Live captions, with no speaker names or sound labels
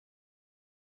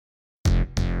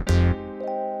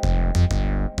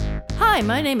Hi,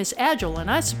 my name is Agile,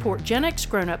 and I support Gen X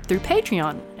Grown Up through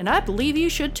Patreon, and I believe you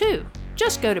should too.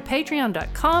 Just go to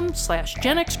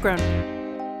patreon.com/Gen X Grown Up.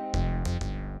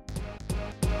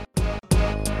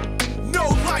 No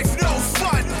life, no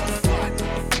fun.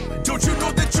 Don't you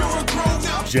know that you're a grown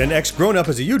up? Gen X Grown Up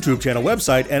is a YouTube channel,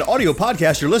 website, and audio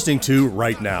podcast you're listening to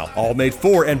right now. All made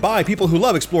for and by people who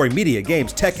love exploring media,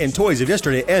 games, tech, and toys of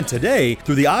yesterday and today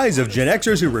through the eyes of Gen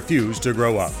Xers who refuse to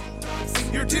grow up.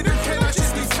 Your dinner cannot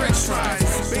just be french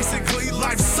fries. Basically,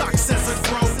 life sucks as a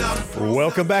grown up.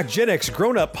 Welcome back, Gen X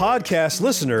Grown Up podcast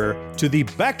listener, to the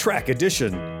Backtrack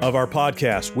edition of our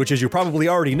podcast, which, as you probably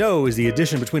already know, is the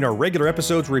edition between our regular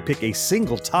episodes where we pick a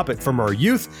single topic from our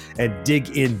youth and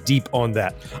dig in deep on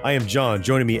that. I am John.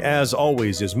 Joining me, as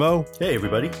always, is Mo. Hey,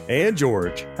 everybody. And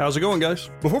George. How's it going, guys?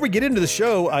 Before we get into the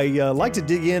show, I like to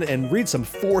dig in and read some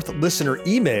fourth listener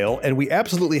email, and we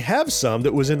absolutely have some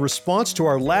that was in response to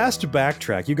our last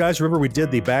Backtrack. You guys remember we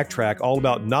did the Backtrack all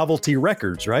about novelty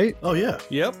records, right? Oh, yeah.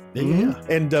 Yep. Yeah.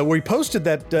 And we posted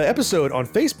that episode on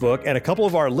Facebook, and a couple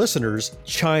of our listeners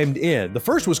chimed in. The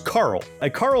first was Carl.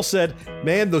 And Carl said,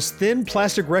 man, those thin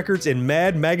plastic records in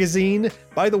Mad Magazine.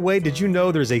 By the way, did you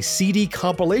know there's a CD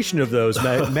compilation of those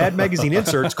Mad Magazine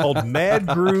inserts called Mad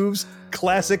Grooves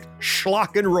Classic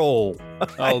Schlock and Roll?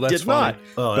 Oh, that's I did funny. not,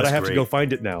 Oh, but that's I have great. to go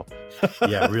find it now.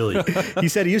 Yeah, really. He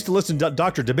said he used to listen to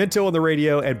Dr. Demento on the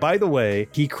radio, and by the way,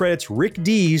 he credits Rick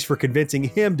Dees for convincing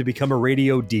him to become a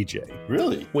radio DJ.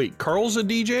 Really? Wait, Carl's a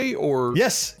DJ or?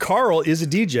 Yes, Carl is a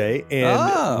DJ,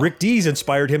 and Rick Dees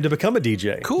inspired him to become a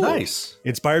DJ. Cool. Nice.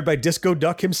 Inspired by Disco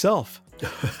Duck himself.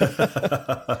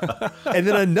 And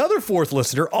then another fourth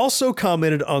listener also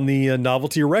commented on the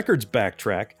Novelty Records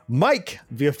Backtrack. Mike,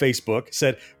 via Facebook,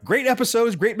 said, great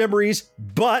episodes, great memories,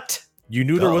 but... You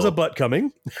knew there was a butt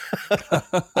coming.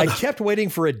 I kept waiting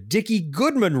for a Dickie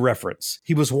Goodman reference.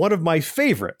 He was one of my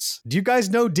favorites. Do you guys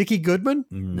know Dickie Goodman?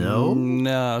 No.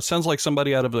 No, sounds like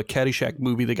somebody out of the Caddyshack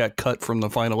movie that got cut from the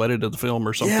final edit of the film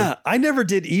or something. Yeah, I never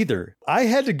did either. I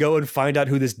had to go and find out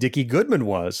who this Dickie Goodman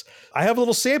was. I have a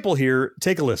little sample here.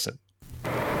 Take a listen.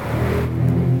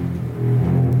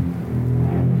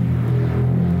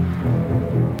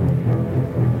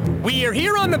 We are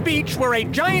here on the beach where a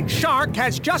giant shark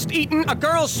has just eaten a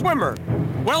girl swimmer.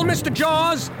 Well, Mr.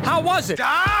 Jaws, how was it?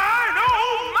 Dynamite!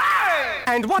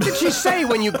 And what did she say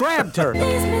when you grabbed her?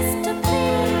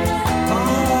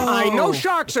 I know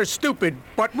sharks are stupid,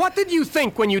 but what did you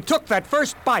think when you took that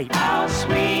first bite? How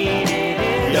sweet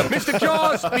it is. Mr.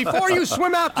 Jaws, before you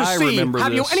swim out to I sea, remember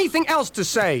have you this. anything else to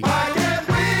say?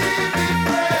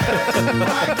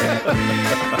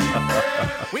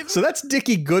 So that's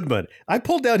Dickie Goodman. I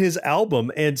pulled down his album,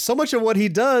 and so much of what he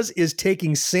does is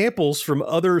taking samples from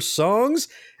other songs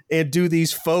and do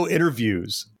these faux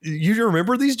interviews. You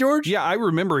remember these, George? Yeah, I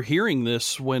remember hearing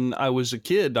this when I was a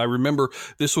kid. I remember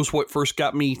this was what first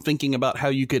got me thinking about how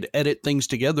you could edit things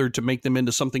together to make them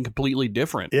into something completely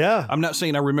different. Yeah. I'm not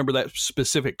saying I remember that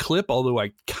specific clip, although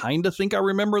I kind of think I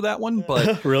remember that one.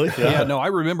 But Really? yeah, no, I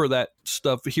remember that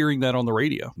stuff, hearing that on the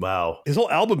radio. Wow. His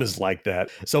whole album is like that.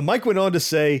 So Mike went on to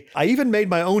say, I even made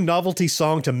my own novelty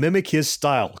song to mimic his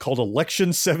style called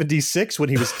Election 76 when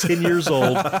he was 10 years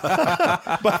old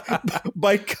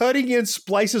by cutting in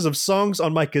splices of songs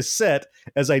on my cassette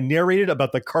as I narrated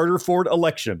about the Carter Ford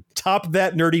election. Top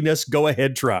that nerdiness. Go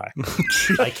ahead, try.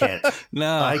 I can't. No.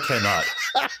 I cannot.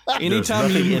 Anytime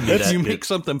nothing in me that you could- make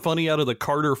something funny out of the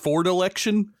Carter Ford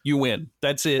election, you win.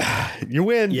 That's it. You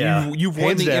win. Yeah. You've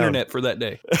won Hands the down. internet for that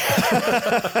day.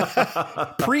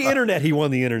 Pre-internet, he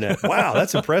won the internet. Wow,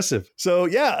 that's impressive. So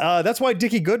yeah, that's why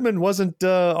Dickie Goodman wasn't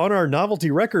on our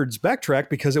Novelty Records Backtrack,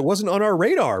 because it wasn't on our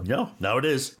radar. No, now it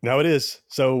is. Now it is.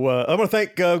 So I want to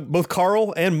thank both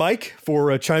Carl and Mike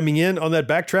for chiming in on that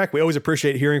Backtrack. We always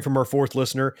appreciate hearing from our fourth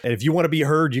listener. And if you want to be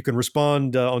heard, you can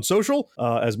respond on social,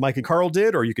 as Mike and Carl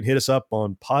did, or you can hit us up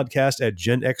on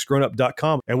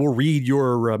podcast@genxgrownup.com, and we'll read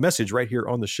your message right here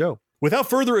on the show. Without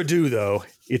further ado, though,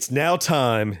 it's now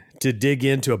time to dig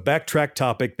into a Backtrack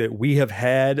topic that we have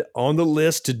had on the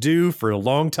list to do for a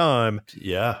long time.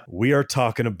 Yeah. We are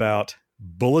talking about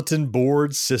bulletin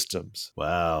board systems.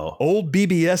 Wow. Old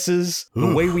BBSs,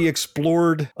 the way we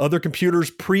explored other computers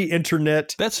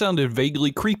pre-internet. That sounded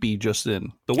vaguely creepy just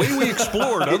then. The way we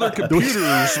explored other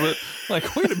computers, but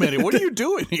like, wait a minute, what are you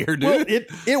doing here, dude? Well,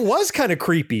 it was kind of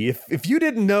creepy. If you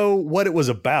didn't know what it was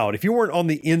about, if you weren't on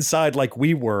the inside like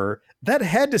we were, that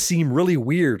had to seem really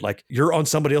weird. Like, you're on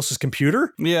somebody else's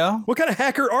computer? Yeah. What kind of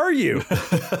hacker are you?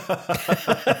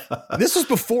 This was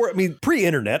before,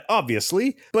 pre-internet,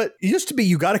 obviously, but it used to be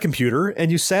you got a computer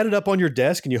and you sat it up on your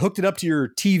desk and you hooked it up to your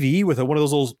TV with one of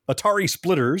those little Atari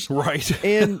splitters. Right.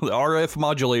 And the RF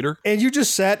modulator. And you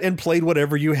just sat and played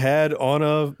whatever you had on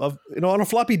a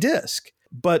floppy disk.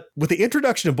 But with the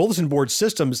introduction of bulletin board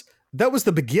systems, that was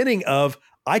the beginning of,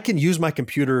 I can use my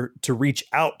computer to reach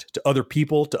out to other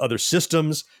people, to other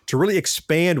systems, to really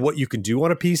expand what you can do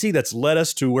on a PC. That's led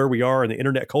us to where we are in the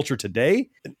internet culture today.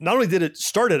 Not only did it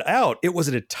start it out, it was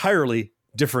an entirely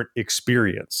different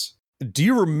experience. Do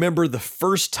you remember the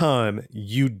first time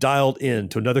you dialed in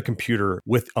to another computer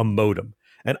with a modem?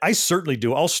 And I certainly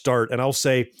do. I'll start and I'll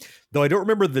say, though I don't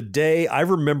remember the day, I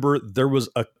remember there was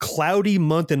a cloudy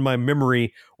month in my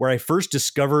memory where I first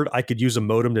discovered I could use a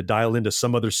modem to dial into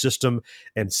some other system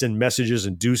and send messages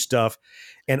and do stuff.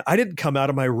 And I didn't come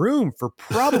out of my room for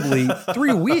probably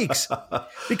 3 weeks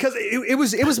because it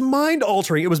was mind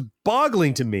altering. It was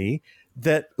boggling to me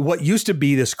that what used to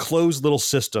be this closed little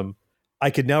system,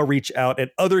 I could now reach out and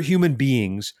other human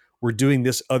beings were doing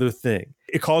this other thing.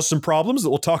 It caused some problems that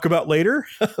we'll talk about later,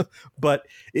 but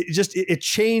it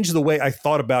changed the way I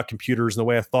thought about computers and the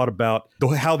way I thought about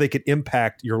how they could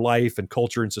impact your life and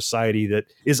culture and society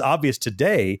that is obvious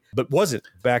today, but wasn't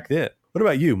back then. What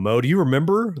about you, Mo? Do you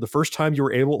remember the first time you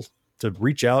were able to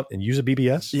reach out and use a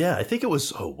BBS? Yeah, I think it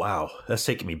was, oh, wow, that's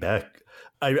taking me back.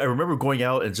 I remember going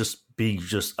out and just being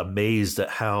just amazed at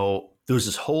how there was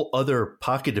this whole other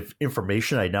pocket of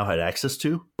information I now had access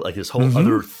to, like this whole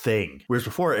other thing. Whereas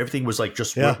before, everything was like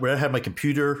just where I had my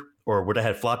computer or what I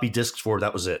had floppy disks for,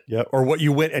 that was it. Yeah, or what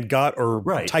you went and got or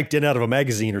typed in out of a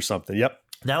magazine or something. Yep.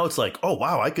 Now it's like, oh,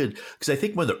 wow, I could, because I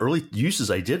think one of the early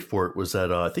uses I did for it was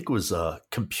that I think it was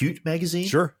Compute magazine.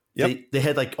 Sure. Yep. They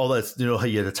had like all that, how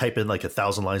you had to type in like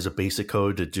 1,000 lines of basic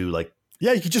code to do like.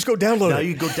 Yeah, you could just go download it. Now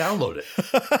you go download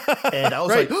it. And I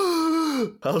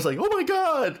was like, oh my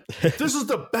God, this is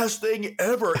the best thing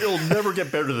ever. It'll never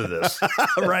get better than this.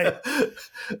 Right.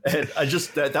 And I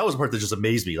just, that was the part that just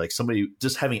amazed me. Like somebody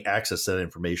just having access to that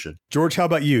information. George, how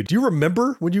about you? Do you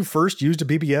remember when you first used a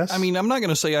BBS? I mean, I'm not going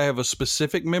to say I have a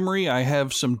specific memory. I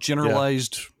have some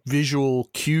generalized visual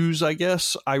cues, I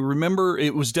guess. I remember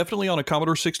it was definitely on a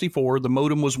Commodore 64. The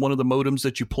modem was one of the modems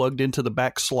that you plugged into the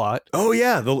back slot. Oh,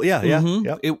 yeah.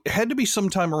 Yeah. It had to be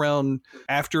sometime around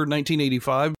after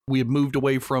 1985. We had moved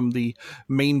away from the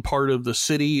main part of the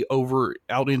city over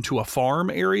out into a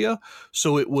farm area.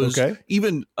 So it was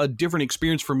even a different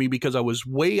experience for me because I was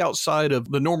way outside of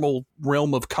the normal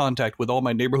realm of contact with all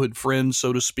my neighborhood friends,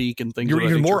 so to speak, and things. You're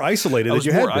even more isolated than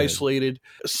you had been. I was more isolated.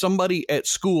 Somebody at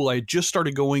school, I had just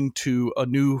started going to a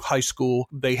new high school.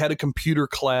 They had a computer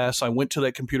class. I went to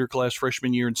that computer class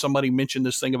freshman year, and somebody mentioned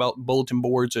this thing about bulletin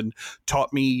boards and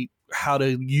taught me how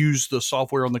to use the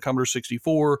software on the Commodore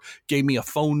 64, gave me a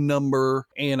phone number,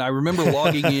 and I remember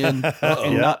logging in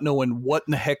and not knowing what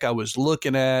in the heck I was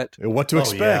looking at. What to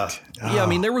expect. Yeah, I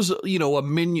mean, there was, a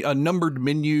menu, a numbered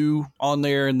menu on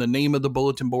there and the name of the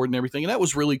bulletin board and everything, and that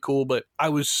was really cool, but I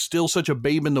was still such a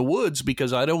babe in the woods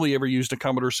because I'd only ever used a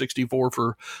Commodore 64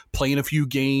 for playing a few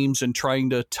games and trying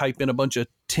to type in a bunch of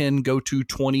 10 go to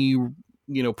 20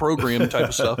 program type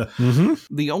of stuff.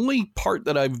 The only part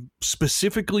that I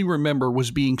specifically remember was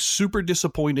being super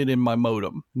disappointed in my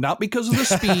modem. Not because of the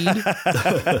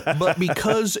speed, but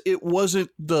because it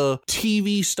wasn't the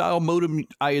TV style modem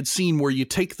I had seen where you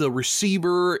take the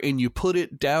receiver and you put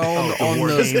it down on War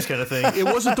the Games kind of thing. It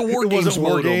wasn't the War Games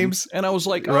War modem. Games. And I was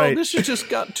like, this has just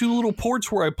got two little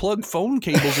ports where I plug phone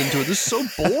cables into it. This is so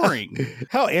boring.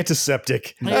 How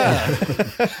antiseptic.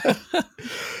 Yeah.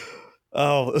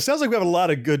 Oh, it sounds like we have a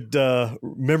lot of good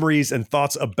memories and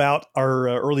thoughts about our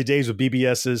early days with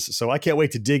BBSs. So I can't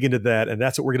wait to dig into that. And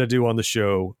that's what we're going to do on the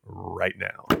show right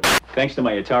now. Thanks to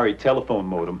my Atari telephone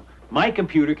modem, my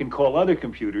computer can call other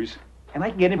computers, and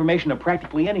I can get information on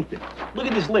practically anything. Look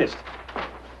at this list.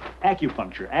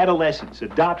 Acupuncture, adolescence,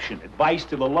 adoption, advice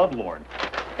to the lovelorn.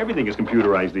 Everything is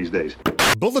computerized these days.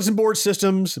 Bulletin board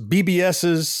systems,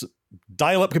 BBSs,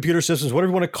 dial-up computer systems,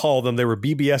 whatever you want to call them, they were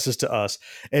BBSs to us.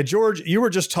 And George, you were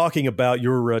just talking about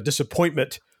your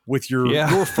disappointment with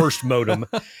your first modem.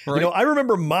 Right. I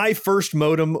remember my first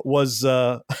modem was,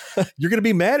 you're going to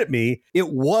be mad at me, it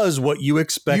was what you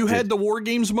expected. You had the War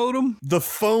Games modem? The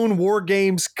phone War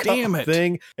Games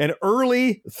thing, an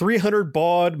early 300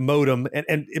 baud modem,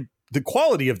 and the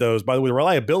quality of those, by the way, the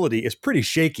reliability is pretty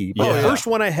shaky. But the first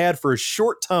one I had for a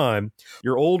short time,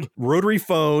 your old rotary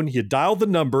phone, you dialed the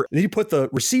number, and then you put the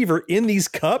receiver in these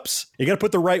cups. You got to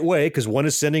put the right way because one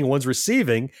is sending, one's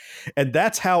receiving. And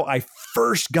that's how I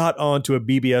first got onto a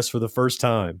BBS for the first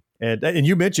time. And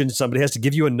you mentioned somebody has to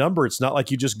give you a number. It's not like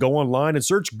you just go online and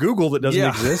search Google that doesn't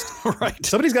exist. Right.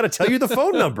 Somebody's got to tell you the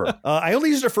phone number. I only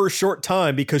used it for a short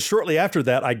time because shortly after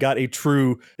that, I got a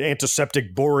true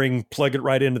antiseptic, boring, plug it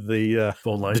right into the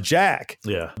Phone line. the jack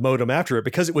Yeah. modem after it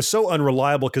because it was so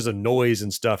unreliable because of noise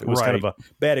and stuff. It was kind of a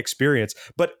bad experience.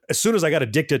 But as soon as I got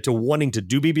addicted to wanting to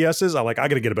do BBSs, I'm like, I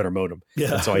got to get a better modem.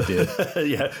 Yeah. And so I did.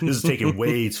 Yeah. This is taking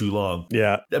way too long.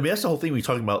 Yeah. I mean, that's the whole thing. We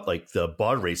talking about like the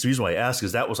baud rates. The reason why I ask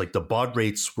is that was like the baud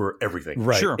rates were everything.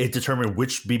 Right. Sure. It determined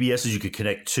which BBSs you could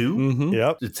connect to. Mm-hmm.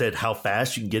 Yep. It said how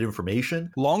fast you can get information.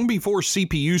 Long before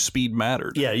CPU speed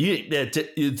mattered. Yeah,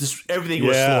 everything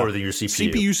was slower than your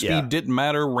CPU. CPU speed didn't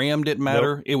matter. RAM didn't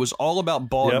matter. It was all about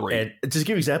baud rate. And just to give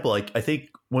you an example, like I think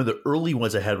one of the early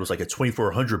ones I had was like a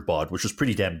 2400 baud, which was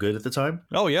pretty damn good at the time.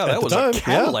 Oh, yeah. That was a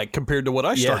Cadillac compared to what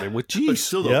I started with. But Jeez.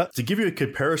 still, though, to give you a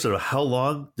comparison of how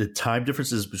long the time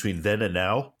difference is between then and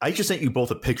now, I just sent you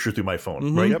both a picture through my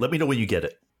phone, right? Let me know when you get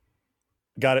it.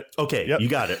 Got it. Okay, you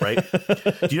got it, right?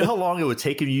 Do you know how long it would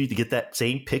take you to get that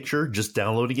same picture just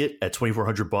downloading it at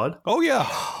 2400 baud? Oh, yeah.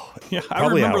 Yeah, I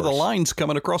Probably remember the hours. lines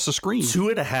coming across the screen.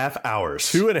 2.5 hours.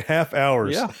 2.5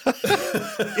 hours. Yeah.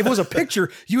 If it was a picture,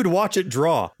 you would watch it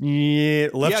draw. Yeah,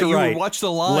 left to you right. would watch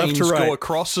the lines left to right. go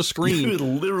across the You screen. would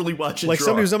literally watch it Like draw.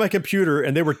 somebody was on my computer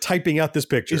and they were typing out this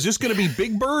picture. Is this going to be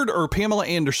Big Bird or Pamela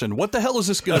Anderson? What the hell is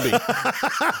this going to be?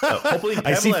 Hopefully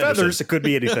I see Pamela feathers. Anderson. It could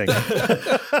be anything.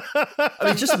 I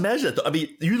mean, just imagine it. I mean,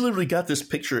 you literally got this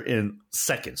picture in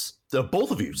seconds.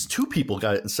 Both of you, two people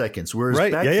got it in seconds. Whereas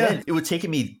back then, it would take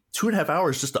me 2.5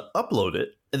 hours just to upload it,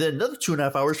 and then another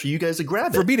 2.5 hours for you guys to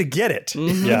grab it. For me to get it.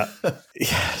 Yeah.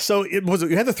 So it was,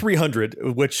 you had the 300,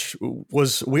 which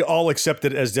was, we all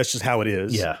accepted as that's just how it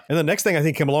is. Yeah. And the next thing I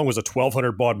think came along was a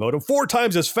 1200 baud modem, 4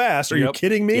 times as fast. Are you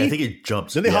kidding me? Yeah, I think it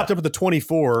jumps. Then they hopped up with the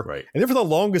 24. Right. And then for the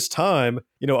longest time,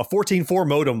 a 14.4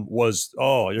 modem was,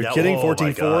 you're kidding?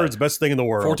 14.4 is the best thing in the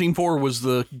world. 14.4 was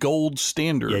the gold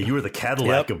standard. Yeah, you were the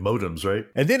Cadillac of modems, right?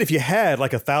 And then if you had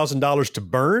like $1,000 to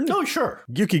burn, Oh, sure.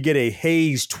 you could get a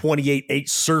Hayes 28.8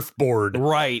 surfboard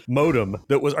Right. modem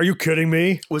that was, are you kidding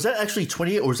me? Was that actually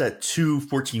 28 or was that two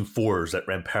 14.4s that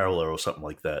ran parallel or something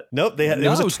like that? Nope, it No,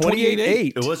 was a it was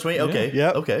 28.8. It was 20? Okay.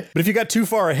 Yeah. Okay. But if you got too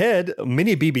far ahead,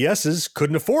 many BBSs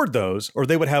couldn't afford those, or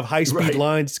they would have high speed Right.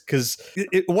 lines because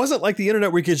it wasn't like the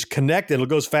internet where you could just connect and it'll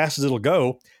go as fast as it'll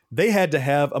go. They had to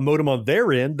have a modem on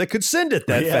their end that could send it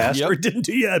that fast, or it didn't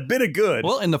do you a bit of good.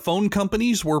 Well, and the phone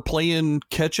companies were playing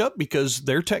catch up because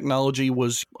their technology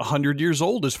was 100 years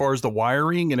old as far as the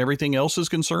wiring and everything else is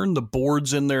concerned. The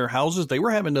boards in their houses, they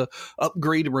were having to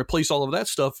upgrade and replace all of that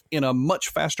stuff in a much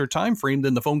faster time frame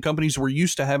than the phone companies were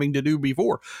used to having to do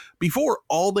before. Before,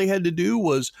 all they had to do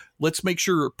was, let's make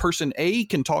sure person A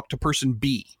can talk to person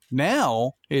B.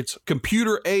 Now it's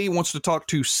computer A wants to talk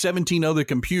to 17 other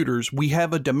computers. We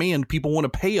have a demand. People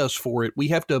want to pay us for it. We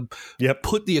have to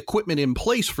put the equipment in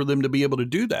place for them to be able to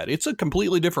do that. It's a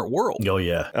completely different world. Oh,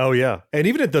 yeah. Oh, yeah. And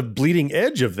even at the bleeding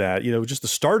edge of that, just the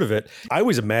start of it, I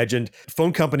always imagined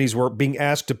phone companies were being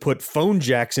asked to put phone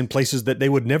jacks in places that they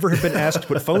would never have been asked to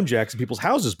put phone jacks in people's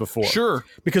houses before. Sure.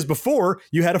 Because before,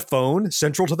 you had a phone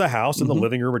central to the house in the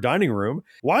living room or dining room.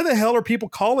 Why the hell are people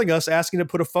calling us asking to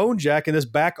put a phone jack in this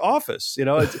back office,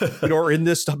 or in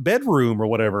this bedroom or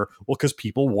whatever? Well, because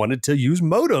people wanted to use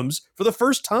modems for the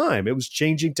first time. It was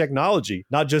changing technology,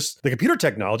 not just the computer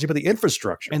technology, but the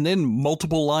infrastructure. And then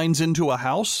multiple lines into a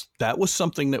house, that was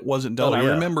something that wasn't done. Oh, I yeah.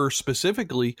 remember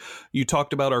specifically, you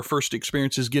talked about our first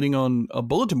experiences getting on a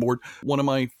bulletin board. One of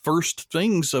my first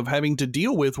things of having to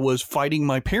deal with was fighting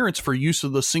my parents for use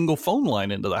of the single phone line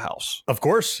into the house. Of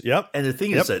course. Yep. And the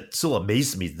thing is that still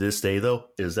amazes me to this day, though,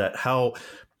 is that how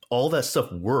all that stuff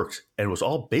worked and it was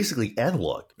all basically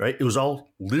analog, right? It was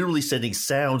all literally sending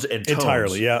sounds and tones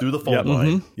Entirely, through the phone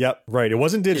line. Yep. Right. It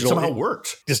wasn't It digital. somehow It-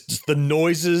 worked. just the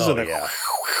noises Oh, and yeah.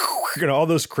 all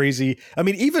those crazy. I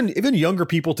mean, even younger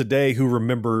people today who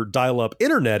remember dial-up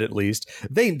internet, at least,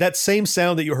 that same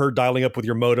sound that you heard dialing up with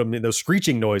your modem and those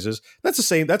screeching noises, that's the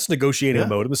same. That's negotiating a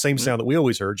modem, the same sound that we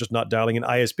always heard, just not dialing an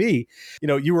ISP.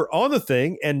 You were on the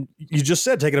thing, and you just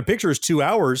said taking a picture is 2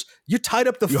 hours. You tied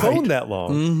up the phone that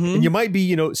long, and you might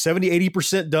be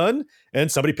 70-80% done. And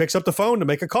somebody picks up the phone to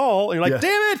make a call, and you're like,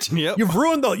 "Damn it! Yep. You've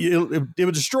ruined it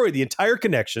would destroy the entire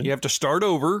connection." You have to start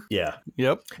over. Yeah.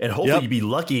 Yep. And hopefully you'd be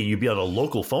lucky and you'd be on a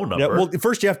local phone number. Yeah, well,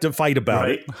 first you have to fight about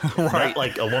right? it. Not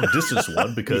like a long distance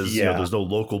one because Yeah. there's no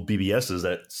local BBSs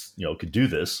that could do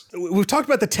this. We've talked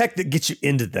about the tech that gets you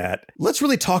into that. Let's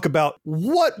really talk about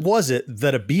what was it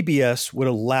that a BBS would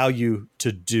allow you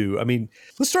to do. I mean,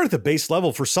 let's start at the base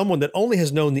level for someone that only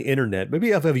has known the internet.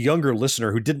 Maybe I have a younger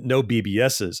listener who didn't know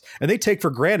BBSs, and they take for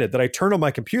granted that I turn on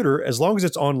my computer, as long as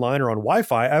it's online or on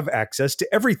Wi-Fi, I have access to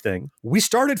everything. We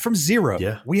started from zero.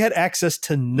 Yeah. We had access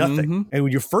to nothing. And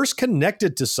when you first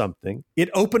connected to something, it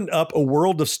opened up a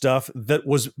world of stuff that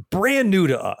was brand new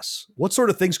to us. What sort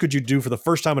of things could you do for the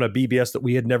first time on a BBS that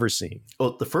we had never seen?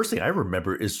 Well, the first thing I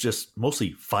remember is just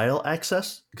mostly file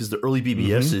access, because the early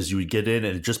BBSs, you would get in and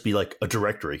it'd just be like a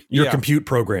directory. Your compute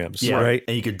programs, right?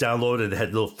 And you could download it. It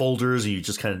had little folders, and you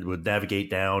just kind of would navigate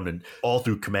down and all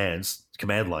through command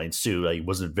lines too. Like, it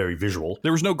wasn't very visual.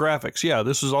 There was no graphics. Yeah,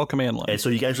 this was all command line. And so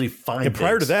you can actually find And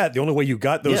prior to that, the only way you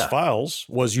got those files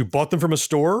was you bought them from a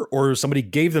store or somebody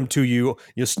gave them to you,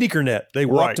 SneakerNet. They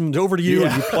walked them over to you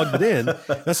and you plugged it in.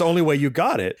 That's the only way you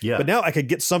got it. Yeah. But now I could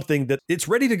get something that it's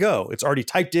ready to go. It's already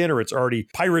typed in or it's already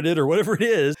pirated or whatever it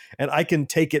is. And I can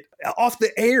take it off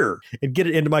the air and get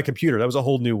it into my computer. That was a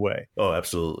whole new way. Oh,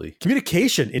 absolutely.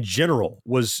 Communication in general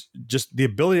was just the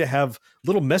ability to have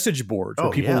little message boards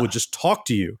where people would just talk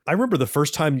to you. I remember the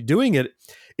first time doing it,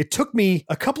 it took me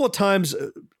a couple of times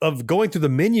of going through the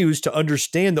menus to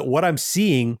understand that what I'm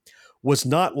seeing was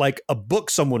not like a book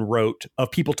someone wrote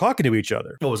of people talking to each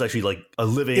other. Well, it was actually like a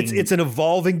living... It's an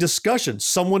evolving discussion.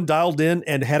 Someone dialed in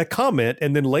and had a comment,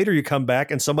 and then later you come back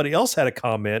and somebody else had a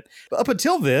comment. But up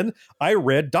until then, I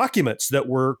read documents that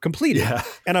were completed. Yeah.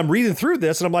 And I'm reading through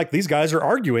this, and I'm like, these guys are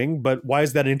arguing, but why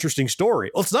is that an interesting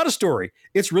story? Well, it's not a story.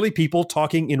 It's really people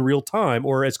talking in real time,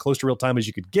 or as close to real time as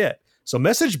you could get. So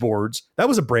message boards, that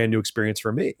was a brand new experience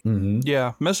for me. Mm-hmm.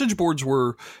 Yeah, message boards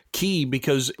were key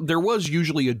because there was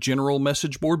usually a general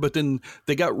message board, but then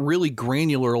they got really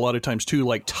granular a lot of times too,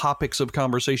 like topics of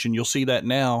conversation. You'll see that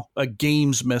now, a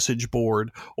games message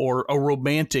board or a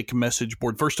romantic message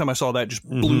board. First time I saw that just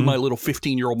blew my little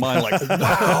 15-year-old mind like,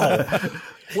 wow.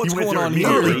 What's going on here?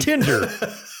 Early Tinder.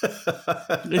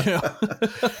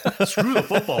 Screw the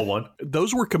football one.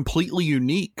 Those were completely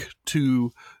unique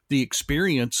to the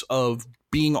experience of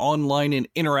being online and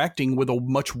interacting with a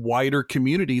much wider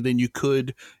community than you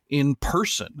could in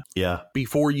person. Yeah.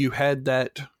 Before you had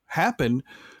that happen,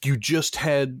 you just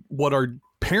had what our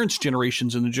parents'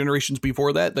 generations and the generations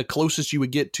before that, the closest you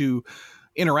would get to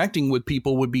interacting with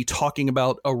people would be talking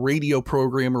about a radio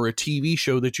program or a TV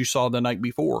show that you saw the night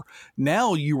before.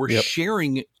 Now you were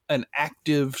sharing an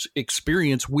active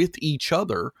experience with each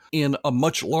other in a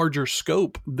much larger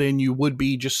scope than you would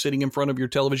be just sitting in front of your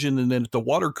television and then at the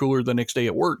water cooler the next day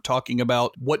at work talking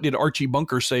about what did Archie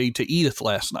Bunker say to Edith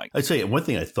last night. I'd say one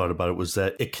thing I thought about it was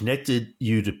that it connected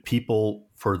you to people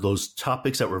for those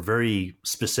topics that were very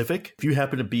specific. If you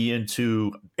happen to be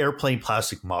into airplane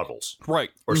plastic models,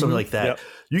 right, or something like that,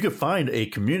 you could find a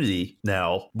community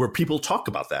now where people talk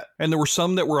about that. And there were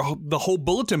some that were, the whole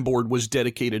bulletin board was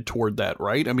dedicated toward that,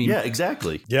 right? I mean, yeah,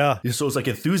 exactly. Yeah. So it's like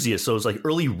enthusiasts. So it's like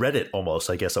early Reddit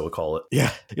almost, I guess I would call it.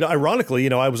 Yeah. Ironically,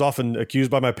 I was often accused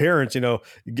by my parents,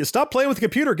 stop playing with the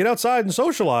computer, get outside and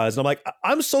socialize. And I'm like,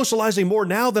 I'm socializing more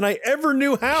now than I ever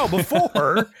knew how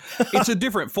before. It's a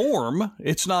different form.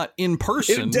 It's not in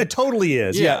person. It totally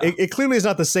is. Yeah. It clearly is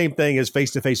not the same thing as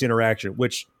face-to-face interaction,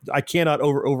 which I cannot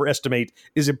overestimate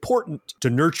is important to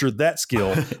nurture that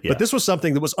skill. But this was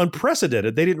something that was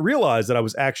unprecedented. They didn't realize that I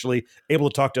was actually able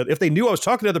to talk to, if they knew I was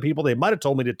talking to other people, they might have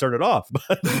told me to turn it off.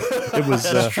 But it was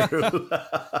true.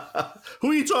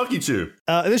 Who are you talking to?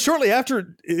 And then shortly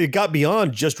after it got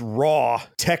beyond just raw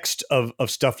text of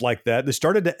stuff like that, they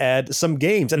started to add some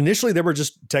games. And initially they were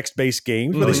just text-based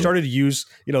games, but they started to use,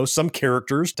 some characters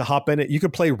to hop in it. You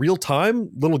could play real-time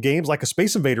little games like a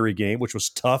Space Invader-y game, which was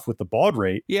tough with the baud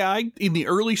rate. Yeah, in the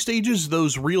early stages,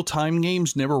 those real-time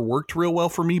games never worked real well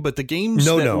for me, but the games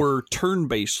that were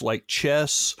turn-based, like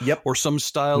chess or some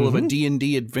style of a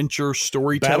D&D adventure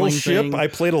storytelling Battleship. I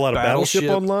played a lot of Battleship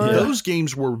online. Those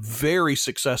games were very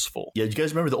successful. Yeah, you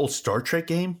guys remember the old Star Trek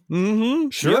game? Mm-hmm.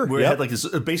 Sure. Where it had like this,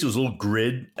 basically it was a little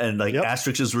grid and like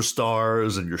asterisks were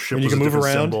stars and your ship was a different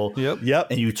around. Symbol. Yep.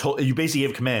 And you basically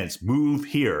gave commands, move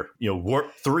here,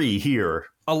 warp 3 here.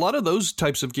 A lot of those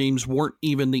types of games weren't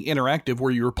even the interactive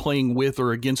where you were playing with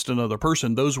or against another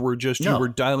person. Those were just you were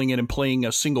dialing in and playing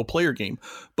a single player game.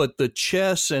 But the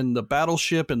chess and the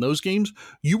Battleship and those games,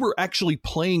 you were actually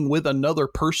playing with another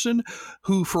person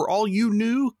who, for all you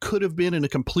knew, could have been in a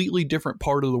completely different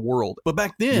part of the world. But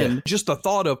back then, just the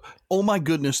thought of, oh my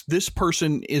goodness, this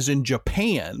person is in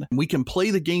Japan. We can play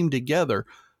the game together.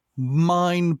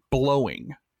 Mind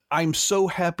blowing. I'm so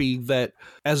happy that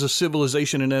as a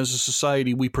civilization and as a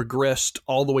society, we progressed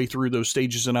all the way through those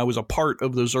stages. And I was a part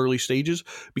of those early stages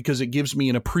because it gives me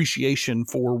an appreciation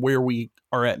for where we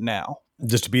are at now.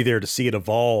 just to be there to see it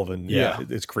evolve and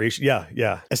its creation.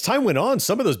 Yeah. As time went on,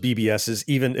 some of those BBSs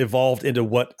even evolved into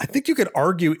what I think you could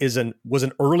argue was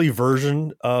an early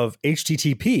version of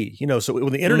HTTP. So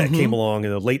when the internet came along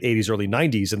in the late 80s, early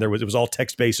 90s, and it was all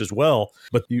text-based as well,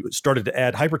 but you started to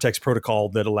add hypertext protocol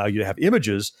that allow you to have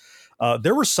images.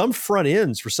 There were some front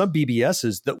ends for some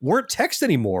BBSs that weren't text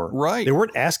anymore. Right. They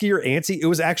weren't ASCII or ANSI. It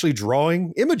was actually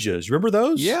drawing images. Remember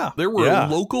those? Yeah. There were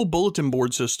local bulletin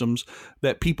board systems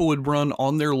that people would run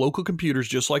on their local computers,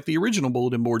 just like the original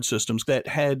bulletin board systems that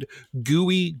had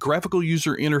GUI, graphical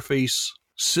user interface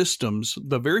systems.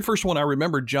 The very first one I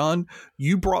remember, John,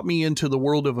 you brought me into the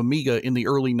world of Amiga in the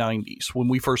early 90s when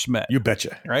we first met. You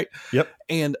betcha. Right? Yep.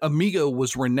 And Amiga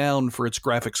was renowned for its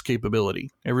graphics capability.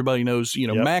 Everybody knows,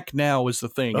 Mac now is the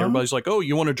thing. Everybody's like, oh,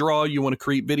 you want to draw, you want to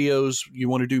create videos, you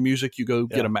want to do music, you go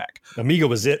get a Mac. Amiga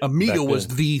was it. Amiga was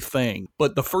the thing.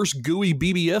 But the first GUI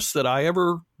BBS that I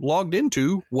ever logged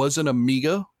into was an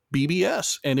Amiga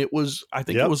BBS, and it was, I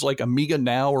think it was like Amiga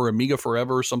Now or Amiga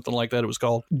Forever or something like that. It was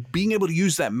called. Being able to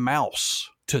use that mouse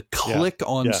to click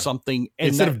on something. And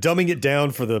instead of dumbing it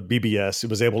down for the BBS, it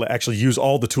was able to actually use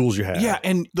all the tools you had. Yeah,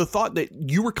 and the thought that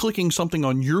you were clicking something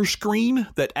on your screen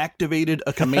that activated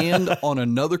a command on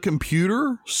another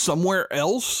computer somewhere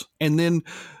else, and then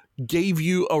gave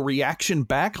you a reaction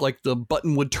back, like the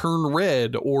button would turn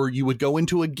red, or you would go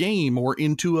into a game or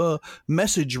into a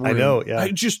message room. I know, yeah.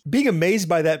 Being amazed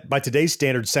by that by today's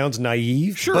standards sounds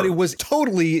naive, but it was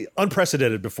totally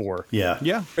unprecedented before.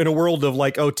 Yeah. In a world of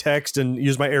like, text and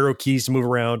use my arrow keys to move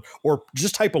around, or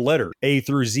just type a letter, A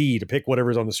through Z, to pick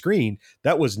whatever's on the screen,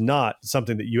 that was not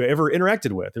something that you ever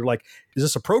interacted with. They're like, is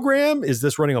this a program? Is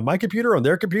this running on my computer, on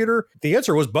their computer? The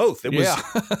answer was both. It was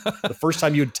the first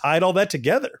time you had tied all that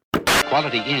together.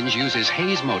 Quality Inns uses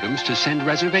Hayes modems to send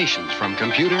reservations from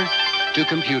computer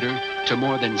to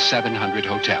more than 700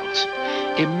 hotels.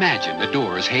 Imagine the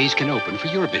doors Hayes can open for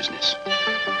your business.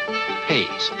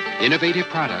 Hayes, innovative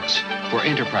products for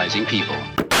enterprising people.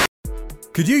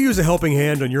 Could you use a helping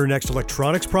hand on your next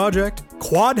electronics project?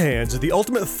 Quad Hands is the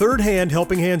ultimate third-hand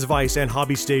helping hands vice and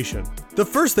hobby station. The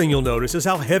first thing you'll notice is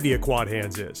how heavy a Quad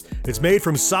Hands is. It's made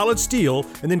from solid steel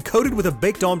and then coated with a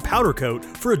baked-on powder coat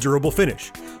for a durable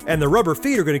finish. And the rubber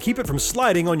feet are going to keep it from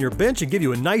sliding on your bench and give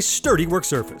you a nice, sturdy work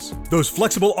surface. Those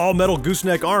flexible all-metal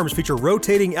gooseneck arms feature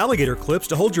rotating alligator clips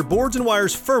to hold your boards and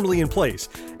wires firmly in place.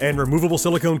 And removable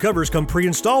silicone covers come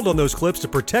pre-installed on those clips to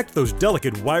protect those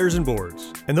delicate wires and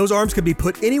boards. And those arms can be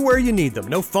put anywhere you need them.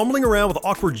 No fumbling around with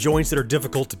awkward joints that are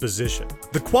difficult to position.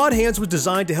 The Quad Hands was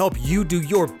designed to help you do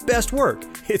your best work.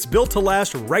 It's built to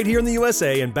last right here in the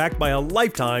USA and backed by a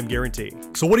lifetime guarantee.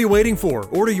 So what are you waiting for?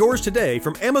 Order yours today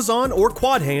from Amazon or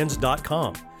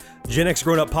quadhands.com. Gen X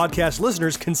Grown Up Podcast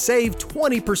listeners can save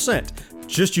 20%.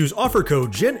 Just use offer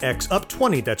code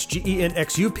GenXUp20, that's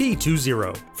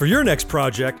GENXUP20. For your next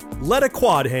project, let a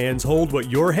Quad Hands hold what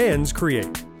your hands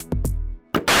create.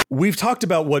 We've talked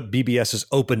about what BBS has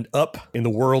opened up in the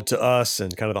world to us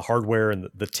and kind of the hardware and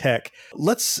the tech.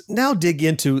 Let's now dig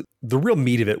into the real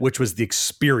meat of it, which was the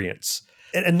experience.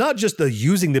 And not just the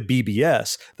using the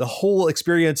BBS, the whole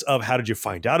experience of how did you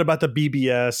find out about the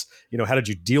BBS? How did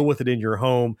you deal with it in your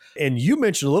home? And you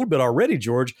mentioned a little bit already,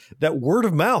 George, that word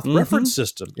of mouth reference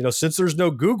system. Since there's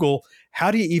no Google, how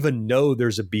do you even know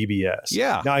there's a BBS?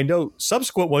 Yeah. Now, I know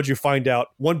subsequent ones you find out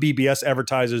one BBS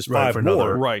advertises five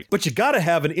more. Right. But you got to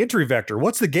have an entry vector.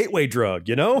 What's the gateway drug,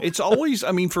 It's always,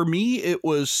 for me, it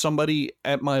was somebody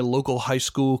at my local high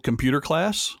school computer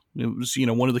class. It was,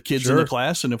 one of the kids in the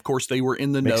class. And of course, they were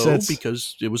in the know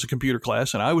because it was a computer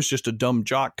class. And I was just a dumb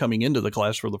jock coming into the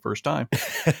class for the first time.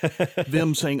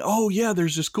 Them saying, oh, yeah,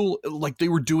 there's this cool, like they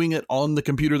were doing it on the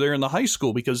computer there in the high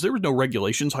school because there was no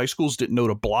regulations. High schools didn't know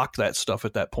to block that stuff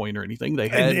at that point or anything. They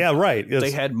had,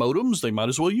 they had modems. They might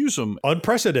as well use them.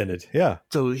 Unprecedented. Yeah.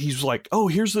 So he's like, oh,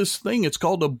 here's this thing. It's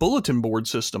called a bulletin board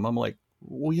system. I'm like,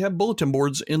 we have bulletin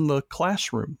boards in the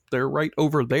classroom. They're right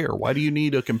over there. Why do you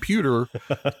need a computer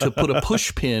to put a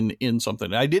push pin in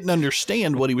something? I didn't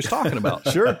understand what he was talking about.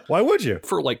 Sure. Why would you?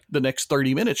 For like the next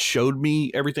 30 minutes, showed me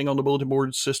everything on the bulletin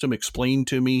board system, explained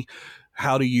to me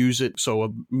how to use it.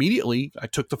 So immediately I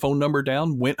took the phone number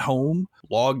down, went home,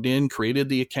 logged in, created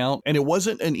the account. And it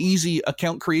wasn't an easy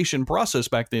account creation process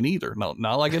back then either. No,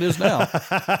 not like it is now.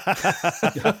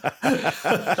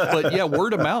 But yeah,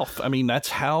 word of mouth. That's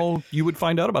how you would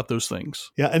find out about those things.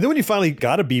 Yeah. And then when you finally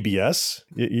got a BBS,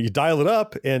 you dial it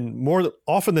up, and more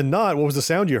often than not, what was the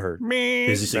sound you heard?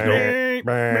 Busy signal.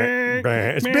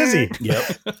 It's busy.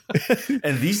 Yep.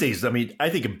 And these days, I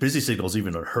think a busy signal is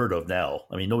even unheard of now.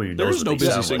 Nobody knows. No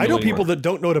busy signal. I know people that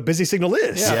don't know what a busy signal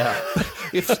is. Yeah.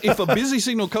 If a busy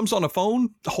signal comes on a phone,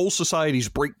 the whole society's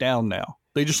break down now.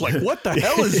 They just like, what the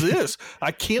hell is this?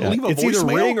 I can't leave a voicemail. It's either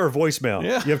ring or voicemail.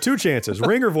 Yeah. You have two chances,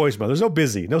 ring or voicemail. There's no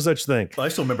busy, no such thing. I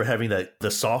still remember having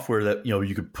the software that,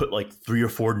 you could put like 3 or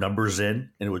 4 numbers in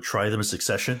and it would try them in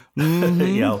succession.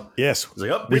 Yes. It's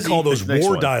like, we call those next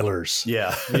war one. dialers.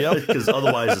 Yeah. Because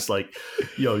otherwise it's like,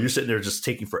 you're sitting there just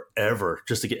taking forever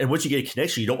just to get, and once you get a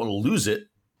connection, you don't want to lose it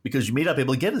because you may not be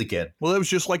able to get it again. Well, it was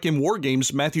just like in War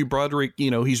Games, Matthew Broderick,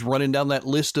 he's running down that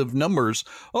list of numbers.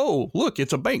 Oh, look,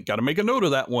 it's a bank. Got to make a note of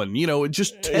that one. It's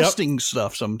just testing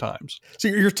stuff sometimes. So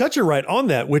you're touching right on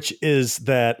that, which is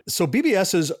that, so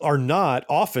BBSs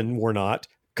were not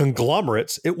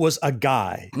conglomerates. It was a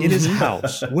guy in his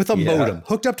house with a modem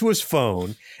hooked up to his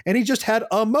phone, and he just had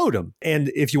a modem.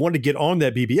 And if you wanted to get on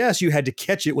that BBS, you had to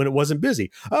catch it when it wasn't busy.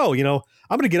 Oh,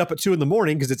 I'm going to get up at 2 a.m.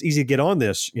 because it's easy to get on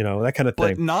this, that kind of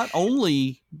thing. But not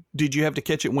only did you have to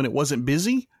catch it when it wasn't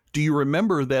busy, do you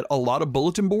remember that a lot of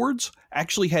bulletin boards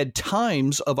actually had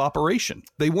times of operation?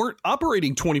 They weren't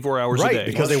operating 24 hours a day. Right,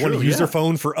 because they wanted to use their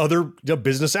phone for other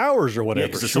business hours or whatever. Yeah,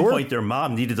 because at some point their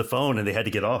mom needed the phone and they had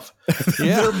to get off.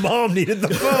 Their mom needed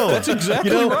the phone. That's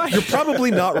exactly right. You're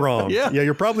probably not wrong. Yeah,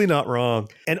 you're probably not wrong.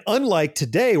 And unlike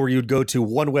today where you'd go to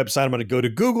one website, I'm going to go to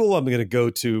Google, I'm going to go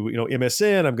to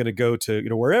MSN, I'm going to go to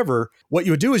wherever, what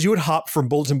you would do is you would hop from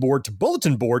bulletin board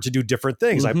to do different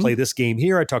things. I play this game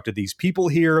here, I talk to these people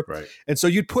here. Right. And so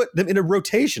you'd put them in a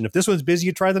rotation. If this one's busy,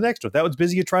 you try the next one. If that one's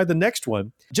busy, you try the next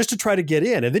one just to try to get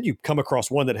in. And then you come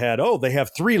across one that had, they have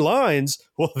 3 lines.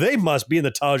 Well, they must be in the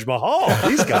Taj Mahal,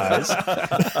 these guys.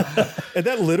 And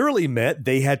that literally meant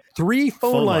they had 3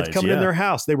 phone lines coming in their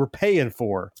house they were paying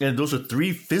for. And those are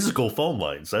 3 physical phone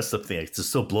lines. That's the thing. It just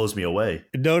still blows me away.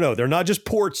 No, they're not just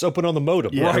ports open on the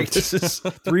modem. Yeah. Right. This is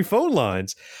 3 phone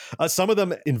lines. Some of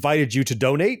them invited you to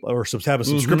donate or have a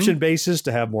subscription basis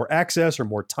to have more access or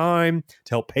more time to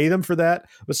help pay them for that.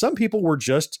 But some people were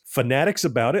just fanatics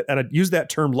about it. And I use that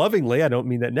term lovingly. I don't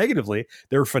mean that negatively.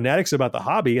 They were fanatics about the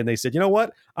hobby. And they said, you know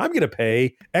what? I'm going to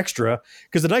pay extra.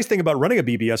 Because the nice thing about running a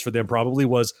BBS for them probably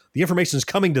was the information is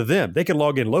coming to them. They can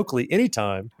log in locally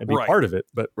anytime and be part of it.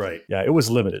 But yeah, it was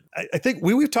limited. I think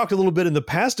we've talked a little bit in the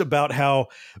past about how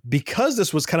because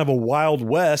this was kind of a wild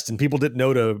west and people didn't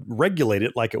know to regulate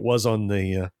it like it was on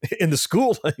the in the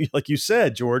school, like you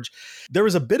said, George, there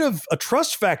was a bit of a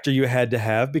trust factor you had to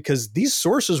have because these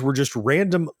sources were just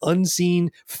random,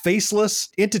 unseen, faceless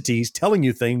entities telling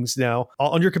you things now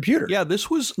on your computer. Yeah, this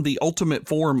was the ultimate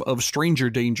form of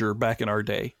stranger danger back in our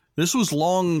day. This was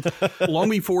long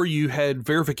before you had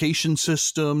verification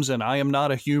systems and I am not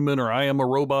a human or I am a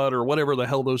robot or whatever the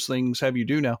hell those things have you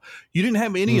do now. You didn't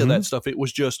have any of that stuff. It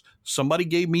was just somebody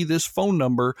gave me this phone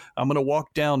number. I'm going to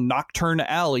walk down Nocturne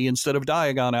Alley instead of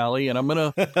Diagon Alley and I'm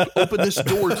going to open this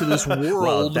door to this world.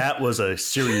 Well, that was a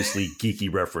seriously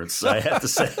geeky reference, I have to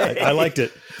say. I liked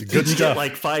it. Good stuff. Get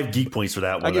like 5 geek points for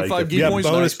that one. I get 5 geek points.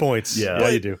 Bonus points. Yeah,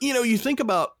 you do. You think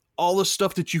about all the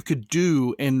stuff that you could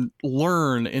do and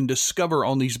learn and discover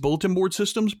on these bulletin board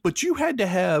systems, but you had to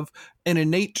have an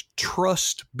innate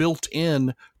trust built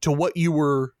in to what you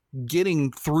were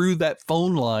getting through that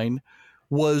phone line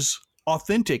was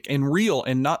authentic and real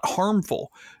and not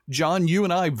harmful. John, you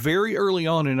and I, very early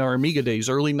on in our Amiga days,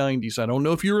 early 90s, I don't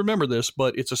know if you remember this,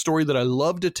 but it's a story that I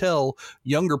love to tell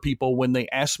younger people when they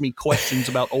ask me questions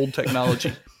about old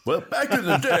technology. Well, back in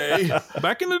the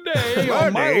day,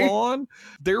 on my lawn,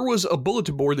 there was a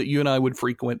bulletin board that you and I would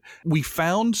frequent. We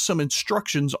found some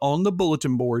instructions on the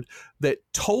bulletin board that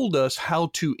told us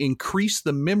how to increase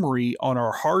the memory on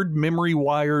our hard memory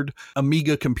wired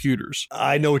Amiga computers.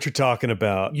 I know what you're talking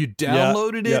about. You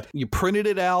downloaded it, you printed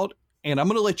it out, and I'm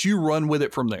going to let you run with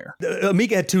it from there. The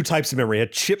Amiga had 2 types of memory. It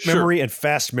had chip memory and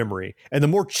fast memory. And the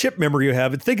more chip memory you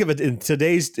have, think of it in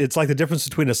today's, it's like the difference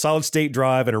between a solid state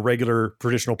drive and a regular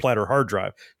traditional platter hard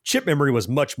drive. Chip memory was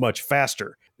much, much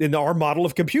faster. In our model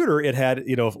of computer, it had,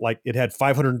 it had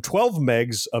 512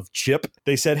 megs of chip.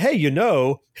 They said, hey,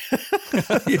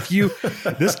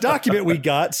 this document we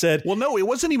got said. Well, no, it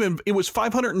wasn't even, it was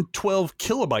 512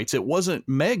 kilobytes. It wasn't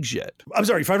megs yet. I'm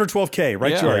sorry, 512K,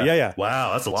 right? Yeah. Sure. Yeah.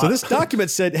 Wow, that's a lot. So this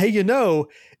document said, hey,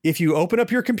 if you open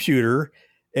up your computer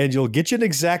and you'll get you an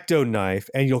X-Acto knife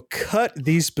and you'll cut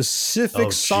these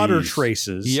specific solder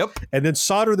traces. Yep. And then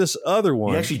solder this other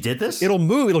one. You actually did this? It'll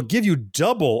move. It'll give you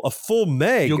double, a full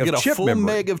meg You'll of get a chip full memory.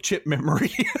 meg of chip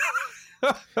memory.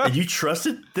 And you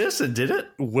trusted this and did it?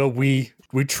 Well, we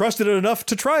trusted it enough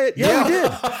to try it. Yeah, we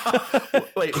did.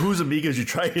 Wait, whose Amigas you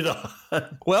tried it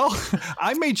on? Well,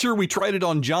 I made sure we tried it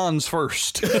on John's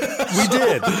first. We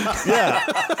did. Yeah.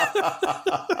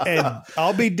 And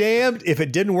I'll be damned if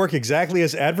it didn't work exactly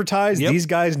as advertised. Yep. These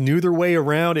guys knew their way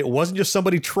around. It wasn't just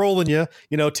somebody trolling you,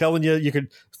 telling you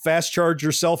could fast charge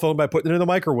your cell phone by putting it in the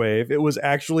microwave. It was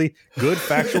actually good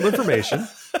factual information.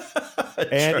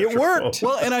 And it worked.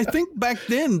 Well, and I think back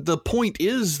then, the point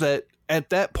is that at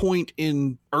that point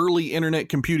in early internet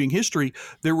computing history,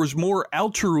 there was more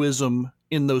altruism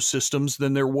in those systems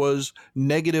than there was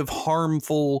negative,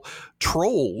 harmful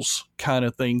trolls kind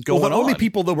of thing going on. The only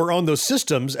people that were on those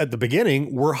systems at the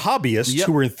beginning were hobbyists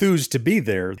who were enthused to be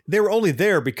there. They were only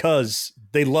there because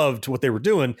they loved what they were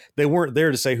doing. They weren't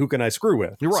there to say, who can I screw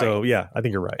with? You're right. So, yeah, I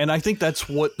think you're right. And I think that's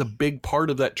what the big part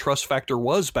of that trust factor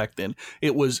was back then.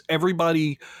 It was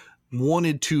everybody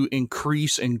wanted to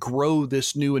increase and grow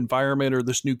this new environment or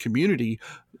this new community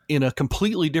in a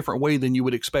completely different way than you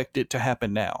would expect it to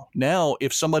happen now. Now,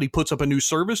 if somebody puts up a new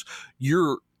service,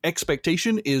 your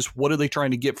expectation is, what are they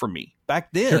trying to get from me?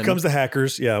 Back then, here comes the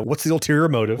hackers. Yeah. What's the ulterior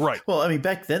motive? Right. Well, I mean,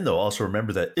 back then, though, also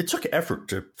remember that it took effort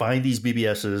to find these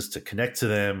BBSs, to connect to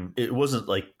them. It wasn't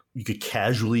like you could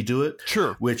casually do it.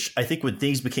 Sure. Which I think when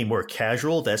things became more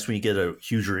casual, that's when you get a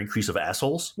huger increase of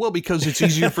assholes. Well, because it's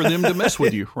easier for them to mess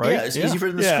with you, right? Yeah, it's easier for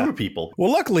them to screw people.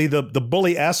 Well, luckily, the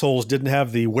bully assholes didn't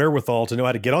have the wherewithal to know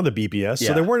how to get on the BBS,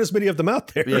 so there weren't as many of them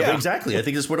out there. Yeah, exactly. I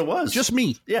think that's what it was. Just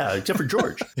me. Yeah, except for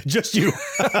George. Just you.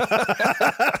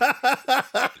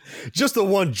 Just the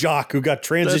one jock who got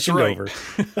transitioned over.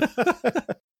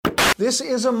 This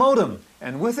is a modem,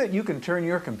 and with it you can turn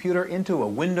your computer into a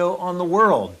window on the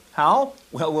world. How?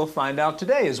 Well, we'll find out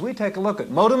today as we take a look at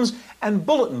modems and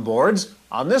bulletin boards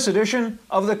on this edition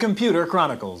of the Computer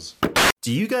Chronicles.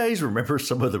 Do you guys remember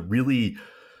some of the really,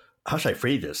 how should I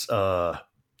phrase this,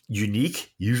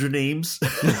 unique usernames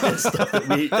and stuff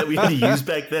that we had to use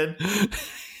back then?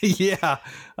 Yeah,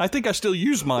 I think I still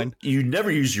use mine. You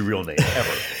never use your real name,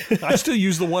 ever. I still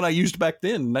use the one I used back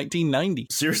then, 1990.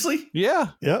 Seriously? Yeah.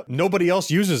 Yeah. Nobody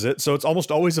else uses it, so it's almost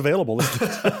always available.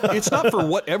 It's not for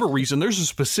whatever reason. There's a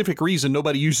specific reason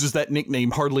nobody uses that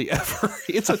nickname hardly ever.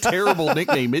 It's a terrible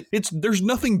nickname. There's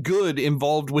nothing good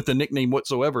involved with the nickname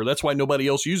whatsoever. That's why nobody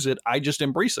else uses it. I just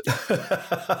embrace it.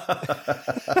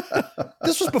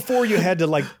 This was before you had to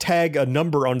like tag a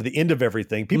number onto the end of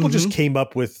everything. People just came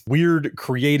up with weird,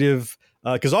 creative,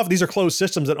 because often these are closed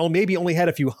systems that maybe only had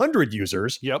a few hundred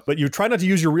users. Yep. But you try not to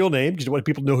use your real name because you want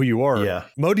people to know who you are. Yeah.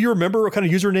 Mo, do you remember what kind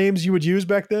of usernames you would use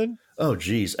back then? Oh,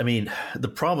 geez. I mean, the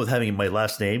problem with having my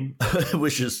last name,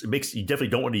 which is, it makes you definitely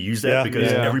don't want to use that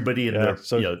because everybody in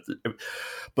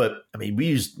but I mean, we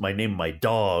used my name, my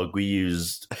dog. We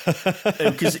used,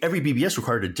 because every BBS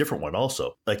required a different one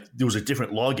also. Like there was a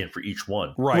different login for each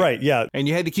one. Right. Yeah. And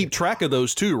you had to keep track of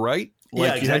those too, right? Like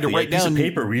yeah, exactly. You had to write down. down Piece of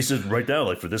paper. We used to write down,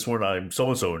 like, for this one, I'm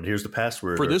so-and-so, and here's the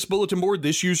password. For this bulletin board,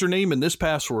 this username and this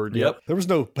password. Yep. There was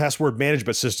no password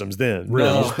management systems then. Really.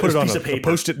 No. You just put it on a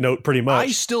Post-it note pretty much.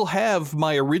 I still have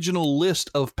my original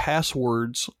list of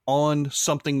passwords on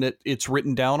something that it's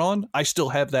written down on. I still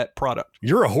have that product.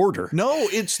 You're a hoarder. No,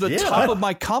 it's the top of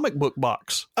my comic book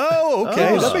box. Oh,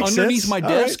 okay. It was that makes underneath sense. my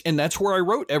desk, and that's where I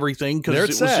wrote everything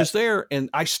because it was just there, and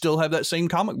I still have that same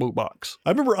comic book box.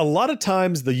 I remember a lot of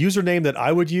times the username that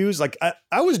I would use, like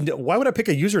why would I pick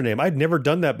a username? I'd never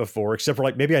done that before, except for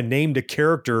like maybe I named a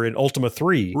character in Ultima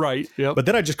 3. Right. Yep. But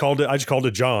then I just called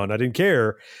it John. I didn't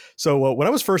care. So when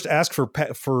I was first asked for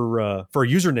a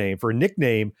username, for a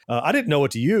nickname, I didn't know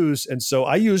what to use, and so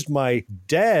I used my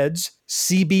dad's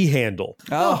CB handle.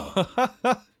 Oh.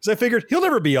 Because I figured he'll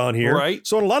never be on here. Right.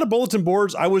 So on a lot of bulletin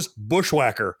boards, I was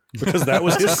Bushwhacker because that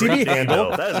was his CB handle.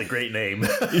 That is a great name.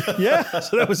 Yeah,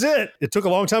 so that was it. It took a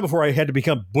long time before I had to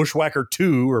become Bushwhacker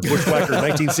 2 or Bushwhacker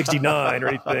 1969 or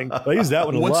anything. But I used that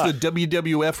one a lot. Once the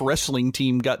WWF wrestling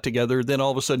team got together, then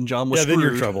all of a sudden John was screwed. Then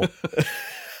you're in trouble.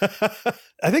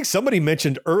 I think somebody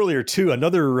mentioned earlier, too,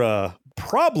 another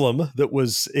problem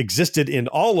that existed in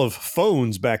all of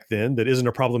phones back then that isn't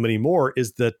a problem anymore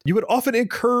is that you would often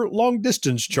incur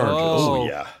long-distance charges. Oh,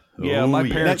 yeah. Yeah, my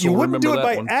parents you will wouldn't do it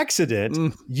by one.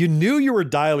 accident. You knew you were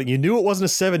dialing. You knew it wasn't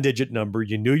a 7-digit number.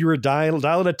 You knew you were dialing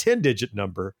a 10-digit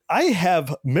number. I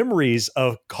have memories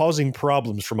of causing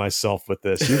problems for myself with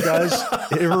this. You guys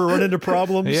ever run into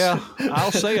problems? Yeah,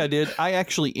 I'll say I did. I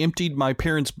actually emptied my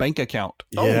parents' bank account.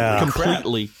 Yeah.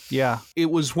 Completely. Yeah.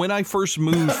 It was when I first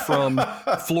moved from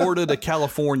Florida to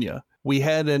California. We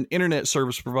had an internet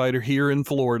service provider here in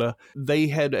Florida. They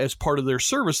had, as part of their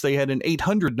service, they had an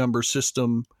 800 number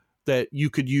system that you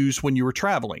could use when you were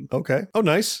traveling. Okay. Oh,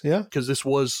 nice. Yeah. Because this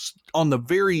was on the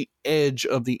very edge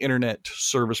of the internet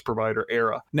service provider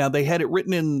era. Now, they had it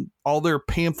written in all their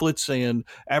pamphlets and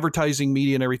advertising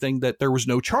media and everything that there was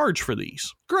no charge for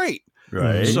these. Great.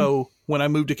 Right. So when I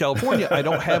moved to California, I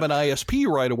don't have an ISP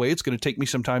right away. It's going to take me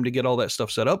some time to get all that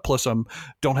stuff set up. Plus,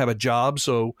 don't have a job.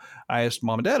 So I asked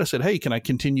Mom and Dad, I said, hey, can I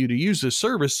continue to use this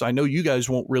service? I know you guys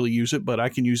won't really use it, but I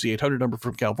can use the 800 number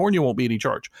from California. Won't be any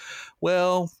charge.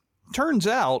 Well, turns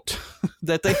out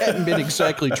that they hadn't been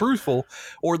exactly truthful,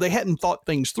 or they hadn't thought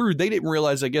things through. They didn't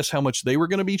realize, I guess, how much they were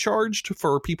going to be charged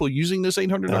for people using this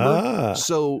 800 number.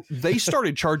 So they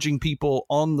started charging people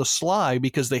on the sly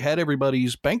because they had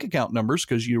everybody's bank account numbers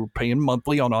because you were paying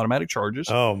monthly on automatic charges.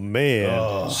 Oh,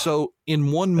 man. So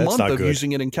in 1 month of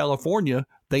using it in California,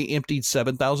 they emptied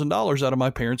 $7,000 out of my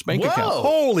parents' bank account.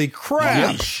 Holy crap.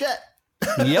 Holy shit.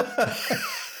 Yep.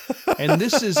 And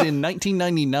this is in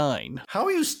 1999. How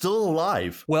are you still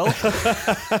alive? Well,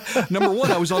 number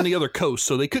one, I was on the other coast,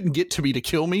 so they couldn't get to me to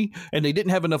kill me, and they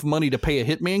didn't have enough money to pay a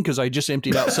hitman because I just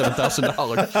emptied out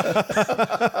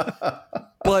 $7,000.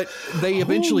 But they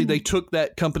eventually they took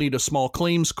that company to small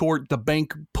claims court. The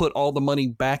bank put all the money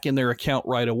back in their account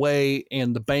right away,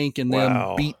 and the bank and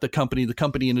them beat the company. The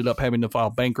company ended up having to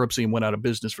file bankruptcy and went out of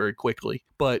business very quickly.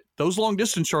 But those long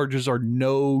distance charges are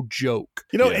no joke.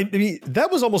 You know, I mean,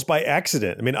 that was almost by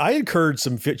accident. I mean, I incurred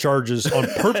some charges on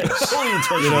purpose.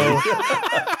 You know,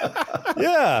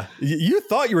 yeah, you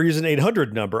thought you were using an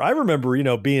 800 number. I remember, you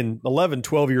know, being 11,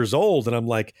 12 years old, and I'm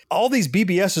like, all these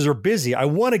BBSs are busy. I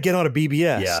want to get on a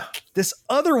BBS. Yeah. This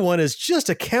other one is just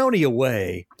a county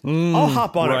away. I'll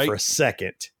hop on it for a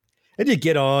second. And you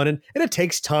get on, and it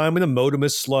takes time when the modem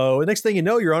is slow. And next thing you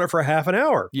know, you're on it for a half an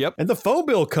hour. Yep. And the phone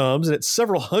bill comes, and it's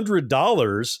several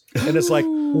 $100s. And it's like,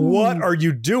 what are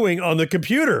you doing on the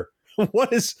computer?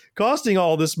 What is costing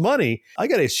all this money? I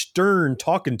got a stern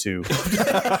talking to. That's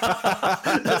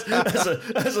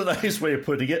a nice way of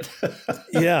putting it.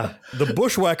 Yeah. The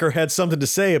bushwhacker had something to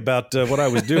say about what I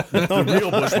was doing. The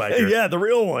real bushwhacker. Yeah, the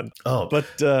real one. Oh, but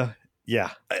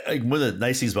yeah. One of the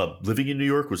nice things about living in New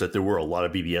York was that there were a lot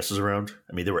of BBSs around.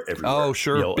 I mean, they were everywhere. Oh,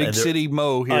 sure. You know, Big city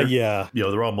Mo here. Yeah. You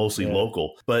know, they're all mostly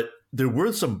local. But there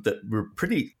were some that were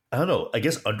pretty, I don't know, I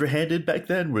guess underhanded back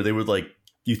then, where they were like,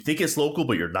 you think it's local,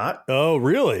 but you're not. Oh,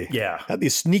 really? Yeah. How'd they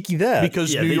sneaky that?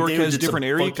 Because New York has different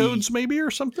area codes, maybe,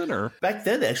 or something? Or back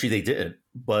then, actually, they didn't.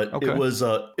 But it was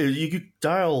you could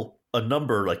dial a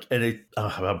number like, and it.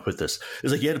 How do I put this?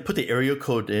 It's like you had to put the area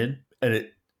code in, and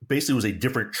it basically was a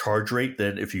different charge rate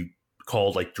than if you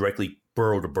called like directly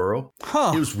borough to borough.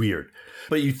 It was weird.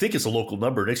 But you think it's a local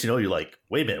number. Next, you know, you're like,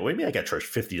 wait a minute, I got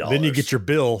charged $50. Then you get your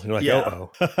bill. And you're like,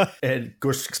 uh-oh. And of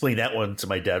course, explain that one to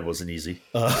my dad wasn't easy.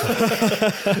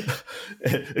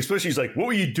 Especially, he's like, what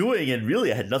were you doing? And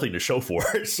really, I had nothing to show for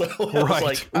it. So I was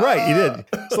like, right, you did.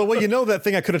 So, well, you know that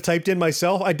thing I could have typed in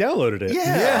myself? I downloaded it.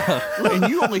 Yeah. And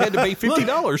you only had to pay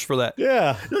 $50 for that.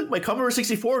 Yeah. Look, my Commodore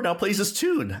 64 now plays this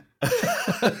tune.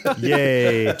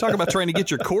 Yay. Talk about trying to get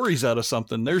your Corys out of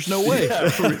something. There's no way. Yeah,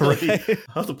 really.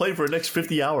 I'll have to play for the next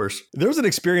 50 hours. There was an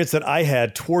experience that I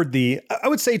had toward the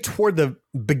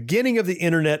beginning of the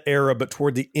internet era, but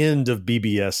toward the end of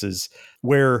BBSs,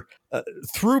 where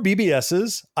through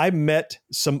BBSs, I met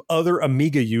some other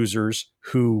Amiga users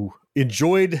who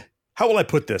enjoyed, how will I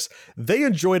put this? They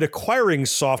enjoyed acquiring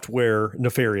software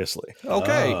nefariously.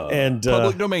 Okay. And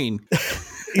public domain.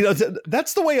 You know,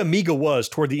 that's the way Amiga was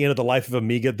toward the end of the life of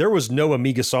Amiga. There was no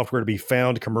Amiga software to be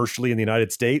found commercially in the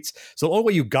United States. So the only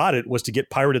way you got it was to get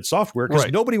pirated software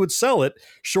because nobody would sell it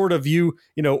short of you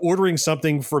ordering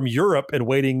something from Europe and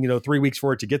waiting, 3 weeks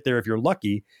for it to get there if you're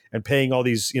lucky and paying all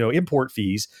these, import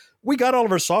fees. We got all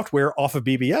of our software off of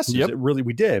BBS. Yep.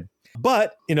 We did.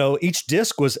 But, each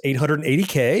disc was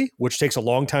 880K, which takes a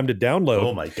long time to download.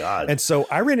 Oh, my God. And so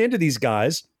I ran into these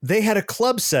guys. They had a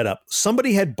club set up.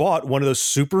 Somebody had bought one of those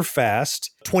super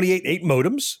fast 28.8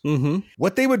 modems. Mm-hmm.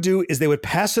 What they would do is they would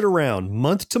pass it around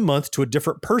month to month to a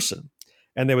different person.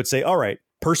 And they would say, all right,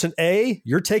 person A,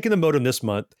 you're taking the modem this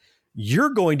month. You're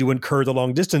going to incur the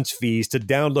long distance fees to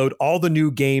download all the new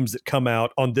games that come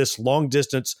out on this long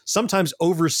distance, sometimes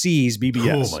overseas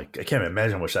BBS. Oh my! I can't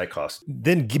imagine how much that costs.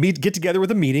 Then get together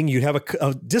with a meeting. You'd have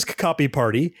a disc copy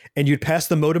party, and you'd pass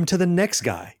the modem to the next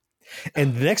guy.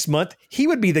 And the next month, he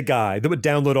would be the guy that would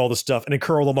download all the stuff and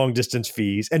incur all the long distance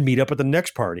fees and meet up at the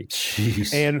next party.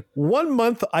 Jeez. And 1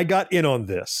 month, I got in on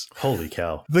this. Holy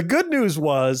cow! The good news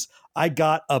was I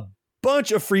got a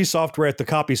bunch of free software at the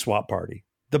copy swap party.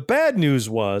 The bad news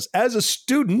was, as a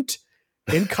student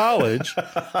in college,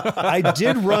 I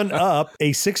did run up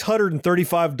a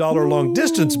 $635 long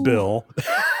distance bill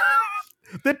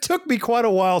that took me quite a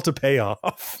while to pay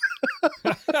off.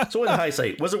 So in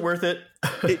hindsight, was it worth it?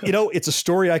 It's a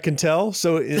story I can tell.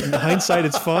 So in hindsight,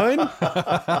 it's fine.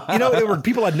 It were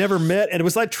people I'd never met. And it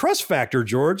was like trust factor,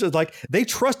 George. It's like they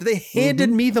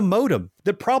handed me the modem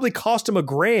that probably cost them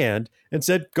 $1,000 and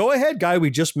said, go ahead, guy we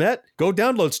just met. Go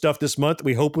download stuff this month.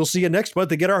 We hope we'll see you next month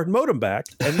to get our modem back.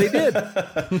 And they did.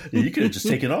 You could have just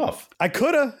taken off. I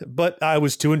could have, but I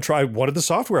was too I wanted the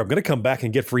software. I'm going to come back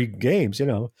and get free games,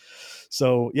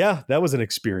 So yeah, that was an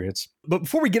experience. But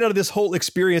before we get out of this whole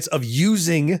experience of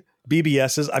using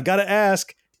BBSs, I've got to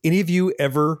ask, any of you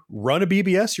ever run a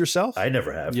BBS yourself? I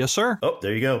never have. Yes, sir. Oh,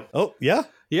 there you go. Oh, yeah?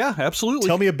 Yeah, absolutely.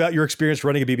 Tell me about your experience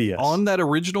running a BBS. On that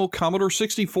original Commodore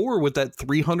 64 with that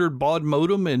 300 baud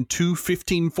modem and two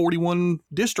 1541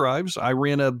 disk drives, I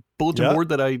ran a bulletin board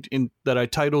that I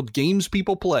titled Games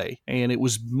People Play, and it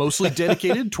was mostly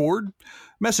dedicated toward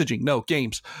messaging. No,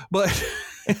 games. But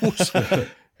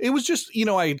it was just,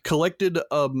 I had collected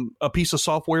a piece of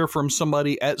software from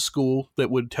somebody at school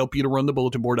that would help you to run the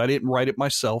bulletin board. I didn't write it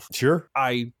myself. Sure.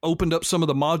 I opened up some of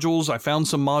the modules. I found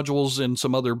some modules in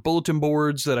some other bulletin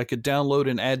boards that I could download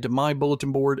and add to my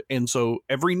bulletin board. And so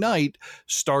every night,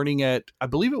 starting at, I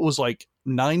believe it was like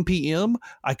 9 p.m.,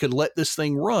 I could let this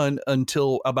thing run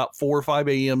until about 4 or 5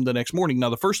 a.m. the next morning.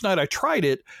 Now, the first night I tried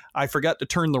it, I forgot to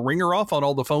turn the ringer off on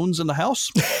all the phones in the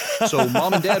house. So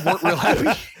mom and dad weren't real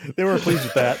happy. They weren't pleased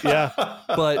with that, yeah.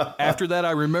 But after that,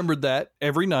 I remembered that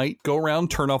every night, go around,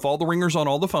 turn off all the ringers on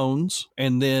all the phones,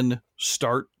 and then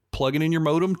start plugging in your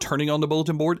modem, turning on the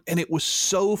bulletin board. And it was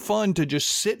so fun to just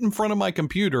sit in front of my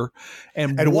computer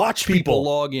and watch people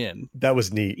log in. That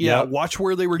was neat. Yeah. Watch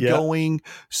where they were going,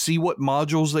 see what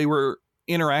modules they were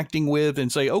interacting with, and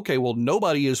say, okay, well,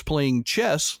 nobody is playing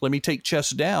chess. Let me take chess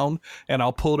down and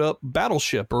I'll pull up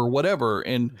Battleship or whatever.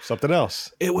 And something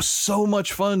else. It was so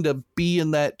much fun to be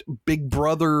in that big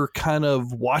brother kind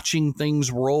of watching things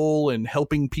roll and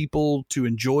helping people to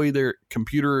enjoy their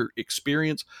computer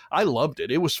experience. I loved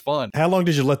it. It was fun. How long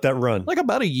did you let that run? Like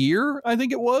about a year, I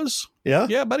think it was. Yeah?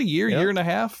 Yeah, about a year and a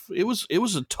half. It was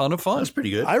a ton of fun. That's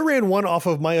pretty good. I ran one off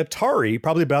of my Atari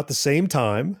probably about the same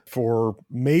time for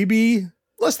maybe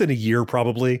less than a year,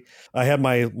 probably. I had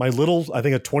my little, I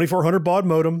think a 2400 baud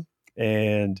modem,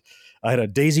 and I had a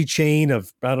daisy chain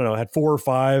of, I don't know, I had 4 or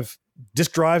 5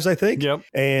 disk drives, I think. Yep.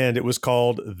 And it was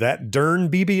called That Dern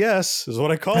BBS is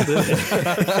what I called it.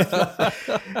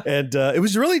 And it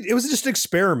was just an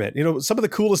experiment. Some of the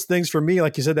coolest things for me,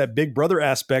 like you said, that big brother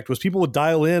aspect was people would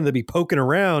dial in, they'd be poking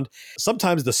around.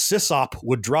 Sometimes the sysop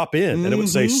would drop in and it would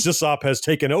say sysop has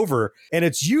taken over. And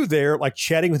it's you there like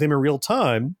chatting with him in real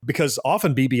time, because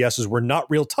often BBSs were not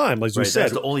real time. Like we said,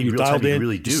 that's the only you real dialed time you in,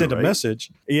 really do, you sent a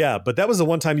message. Yeah. But that was the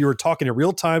one time you were talking in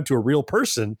real time to a real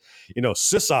person.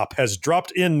 Sysop has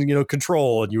dropped in,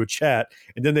 control, and you would chat,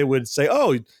 and then they would say,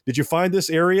 oh, did you find this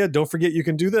area? Don't forget you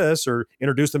can do this, or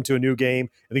introduce them to a new game,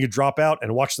 and then you drop out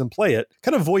and watch them play it.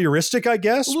 Kind of voyeuristic, I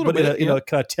guess, but in a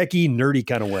kind of techie, nerdy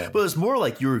kind of way. But it's more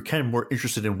like you were kind of more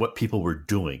interested in what people were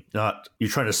doing, not you're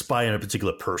trying to spy on a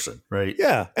particular person, right?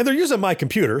 Yeah, and they're using my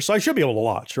computer, so I should be able to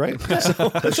watch, right? So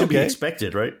that should be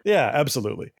expected, right? Yeah,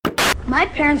 absolutely. My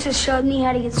parents just showed me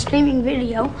how to get streaming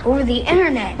video over the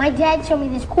internet. My dad showed me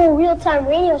this cool real-time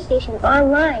radio station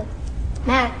online.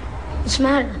 Matt, what's the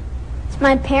matter? It's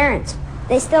my parents.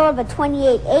 They still have a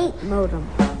 28.8 modem.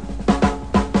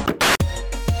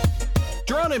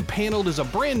 Drawn and Paneled is a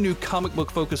brand new comic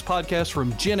book focused podcast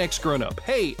from Gen X Grown Up.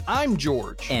 Hey, I'm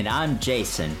George. And I'm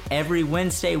Jason. Every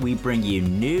Wednesday, we bring you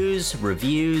news,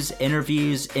 reviews,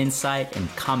 interviews, insight, and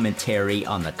commentary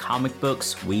on the comic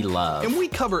books we love. And we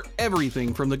cover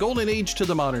everything from the golden age to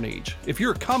the modern age. If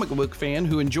you're a comic book fan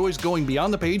who enjoys going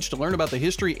beyond the page to learn about the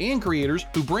history and creators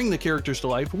who bring the characters to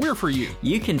life, we're for you.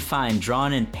 You can find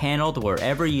Drawn and Paneled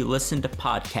wherever you listen to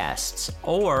podcasts,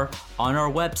 or on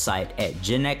our website at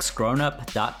genxgrownup.com.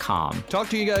 Talk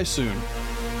to you guys soon.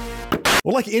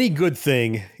 Well, like any good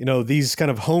thing, these kind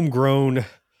of homegrown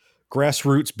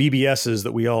grassroots BBSs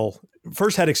that we all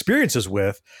first had experiences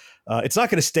with, it's not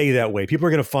going to stay that way. People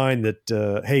are going to find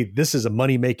that, hey, this is a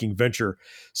money-making venture.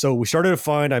 So we started to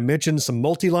find, I mentioned some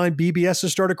multi-line BBSs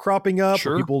started cropping up.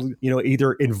 Sure. People,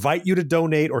 either invite you to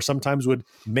donate or sometimes would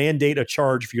mandate a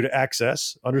charge for you to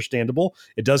access. Understandable.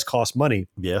 It does cost money.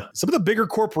 Yeah. Some of the bigger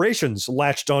corporations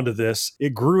latched onto this.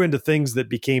 It grew into things that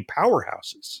became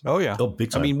powerhouses. Oh, yeah. Oh,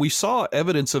 big time. I mean, we saw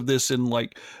evidence of this in, I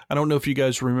don't know if you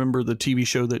guys remember the TV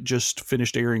show that just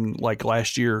finished airing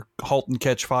last year, Halt and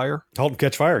Catch Fire. Halt and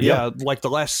Catch Fire, yeah. Yeah, like the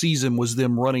last season was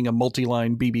them running a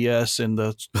multi-line BBS and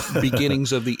the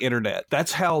beginnings of the internet.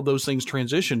 That's how those things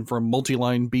transitioned from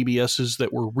multi-line BBSs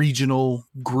that were regional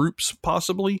groups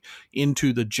possibly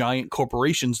into the giant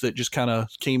corporations that just kind of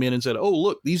came in and said, oh,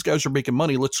 look, these guys are making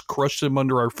money. Let's crush them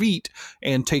under our feet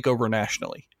and take over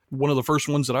nationally. One of the first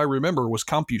ones that I remember was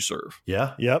CompuServe.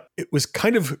 Yeah. Yep. It was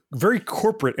kind of very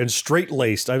corporate and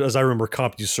straight-laced, as I remember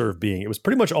CompuServe being. It was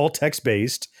pretty much all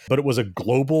text-based, but it was a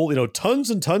global, tons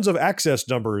and tons of access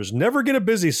numbers. Never get a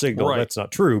busy signal. Right. That's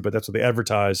not true, but that's what they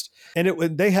advertised. And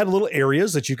they had little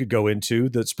areas that you could go into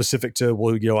that's specific to,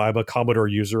 I'm a Commodore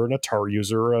user, an Atari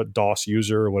user, a DOS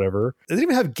user, or whatever. They didn't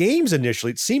even have games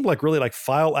initially. It seemed like really like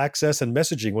file access and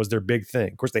messaging was their big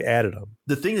thing. Of course, they added them.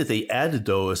 The thing that they added,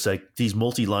 though, is like these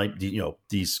multi-line,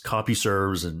 these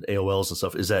CompuServes and AOLs and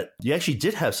stuff, is that you actually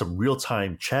did have some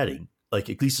real-time chatting, like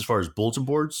at least as far as bulletin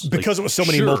boards. Because it was so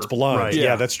many multiple lines. Right.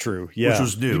 Yeah, that's true. Yeah. Which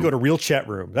was new. You go to Real Chat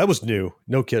Room. That was new.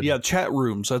 No kidding. Yeah, chat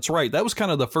rooms. That's right. That was kind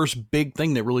of the first big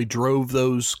thing that really drove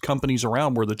those companies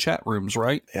around were the chat rooms,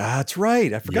 right? Yeah, that's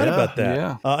right. I forgot about that.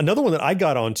 Yeah. Another one that I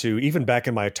got onto, even back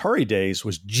in my Atari days,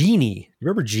 was Genie. You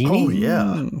remember Genie? Oh,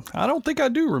 yeah. I don't think I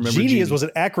do remember Genie. Was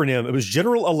an acronym. It was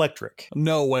General Electric.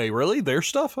 No way. Really? Their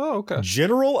stuff? Oh, okay.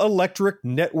 General Electric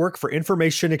Network for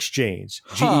Information Exchange.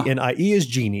 GENIE is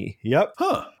Genie. Yep.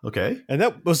 Huh. Okay. And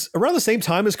that was around the same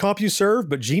time as CompuServe,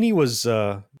 but Genie was,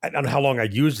 I don't know how long I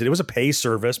used it. It was a pay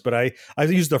service, but I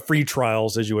used the free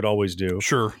trials as you would always do.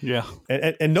 Sure. Yeah.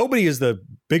 And nobody is the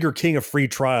bigger king of free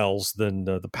trials than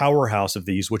the powerhouse of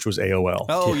these, which was AOL.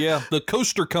 Oh, yeah. The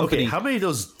Coaster Company. Okay, how many of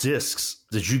those discs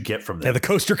did you get from them? Yeah, the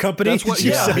Coaster Company. That's what,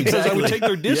 because I would take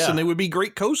their discs and they would be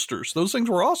great coasters. Those things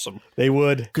were awesome. They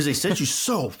would. Because they sent you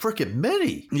so freaking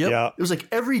many. Yep. Yeah. It was like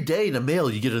every day in the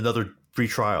mail you get another free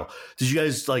trial. Did you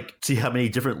guys see how many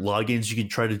different logins you can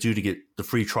try to do to get the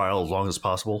free trial as long as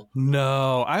possible?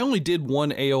 No, I only did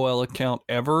one AOL account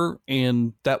ever,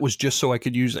 and that was just so I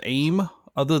could use AIM.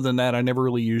 Other than that, I never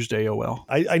really used AOL.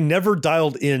 I never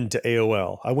dialed into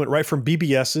AOL. I went right from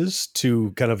BBSs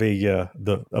to kind of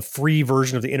a free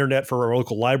version of the internet for our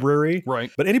local library.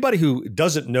 Right. But anybody who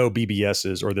doesn't know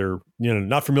BBSs or they're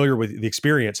not familiar with the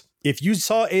experience, if you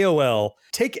saw AOL,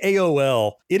 take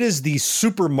AOL. It is the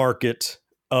supermarket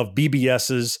of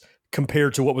BBSs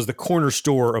compared to what was the corner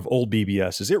store of old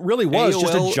BBSs. It really was AOL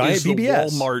just a giant is BBS.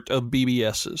 The Walmart of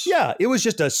BBSs. Yeah, it was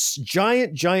just a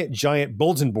giant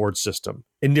bulletin board system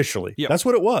initially. Yep. That's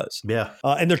what it was. Yeah.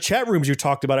 And their chat rooms you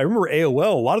talked about, I remember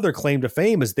AOL, a lot of their claim to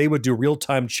fame is they would do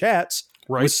real-time chats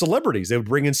with celebrities. They would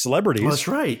bring in celebrities. Oh, that's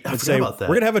right. I and forgot say, about that.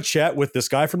 we're going to have a chat with this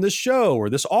guy from this show or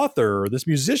this author or this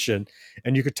musician,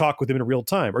 and you could talk with them in real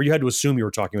time. Or you had to assume you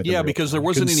were talking with them. Yeah, because there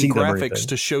wasn't any graphics anything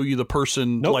to show you the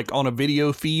person like on a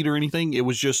video feed or anything. It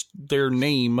was just their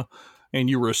name, and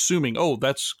you were assuming, oh,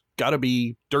 that's got to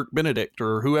be Dirk Benedict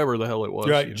or whoever the hell it was.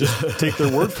 Right, just take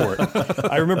their word for it.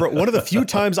 I remember one of the few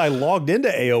times I logged into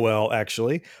AOL,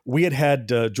 actually, we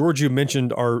had George, you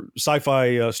mentioned our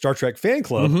sci-fi Star Trek fan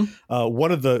club. Mm-hmm.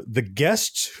 One of the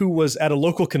guests who was at a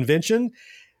local convention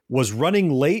was running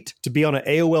late to be on an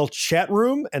AOL chat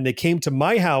room, and they came to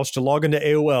my house to log into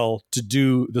AOL to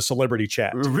do the celebrity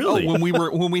chat. Really? Oh,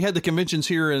 when we had the conventions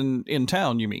here in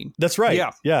town, you mean? That's right.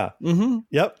 Yeah. Mm-hmm.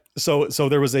 Yep. So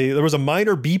there was a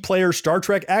minor B player Star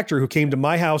Trek actor who came to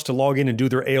my house to log in and do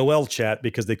their AOL chat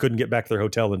because they couldn't get back to their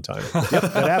hotel in time. Yep,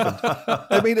 that happened.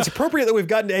 I mean, it's appropriate that we've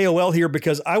gotten to AOL here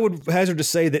because I would hazard to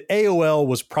say that AOL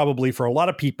was probably for a lot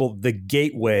of people the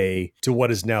gateway to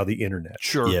what is now the internet.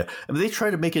 Sure. Yeah. I mean, they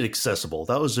tried to make it accessible.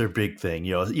 That was their big thing.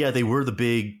 Yeah, they were the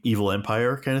big evil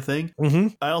empire kind of thing. Mm-hmm.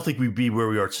 I don't think we'd be where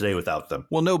we are today without them.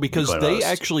 Well, no, because they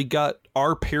actually got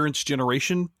our parents'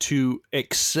 generation to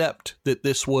accept that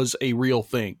this was a real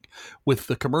thing. With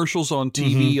the commercials on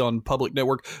TV, on public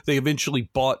network, they eventually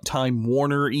bought Time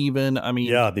Warner even. I mean...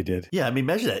 Yeah, they did. Yeah, I mean,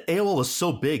 imagine that. AOL was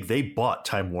so big, they bought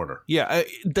Time Warner. Yeah,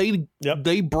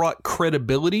 they brought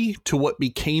credibility to what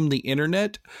became the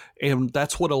internet, and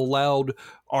that's what allowed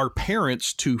our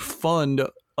parents to fund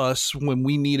us when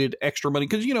we needed extra money.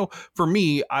 Because, for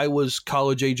me, I was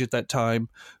college age at that time,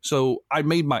 so I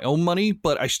made my own money,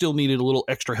 but I still needed a little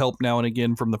extra help now and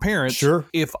again from the parents. Sure.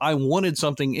 If I wanted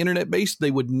something internet-based, they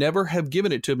would never have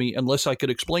given it to me unless I could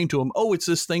explain to them, oh, it's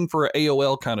this thing for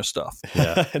AOL kind of stuff.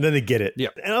 Yeah. And then they get it. Yeah.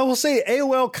 And I will say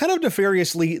AOL kind of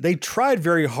nefariously, they tried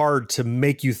very hard to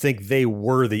make you think they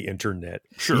were the internet.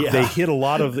 Sure. Yeah. They hid a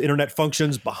lot of internet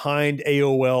functions behind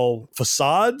AOL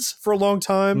facades for a long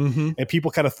time. And people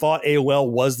kind of thought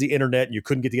AOL was the internet and you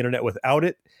couldn't get the internet without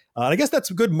it. And I guess that's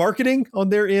good marketing on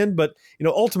their end, but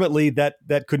ultimately that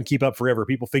couldn't keep up forever.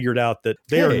 People figured out that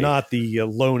they are not the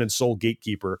lone and sole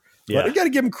gatekeeper. Yeah. But I got to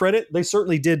give them credit. They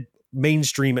certainly did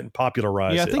mainstream it and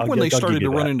popularize it. Yeah, I think when they started to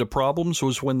run into problems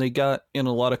was when they got in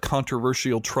a lot of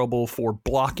controversial trouble for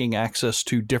blocking access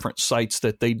to different sites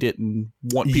that they didn't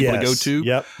want people to go to.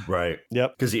 Yep. Right.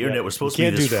 Yep. Because the internet was supposed to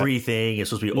be this free thing. It's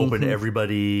supposed to be open to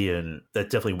everybody, and that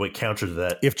definitely went counter to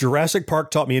that. If Jurassic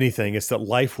Park taught me anything, it's that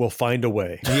life will find a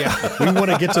way. Yeah. We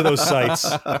want to get to those sites.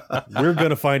 We're going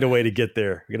to find a way to get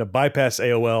there. We're going to bypass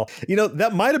AOL. You know,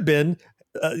 that might have been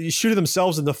shooting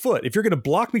themselves in the foot. If you're going to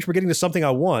block me from getting to something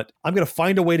I want, I'm going to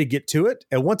find a way to get to it.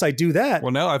 And once I do that,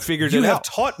 well, now I've figured it out. You have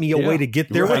taught me a way to get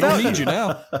there without I don't need you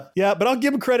now. Yeah, but I'll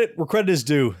give them credit where credit is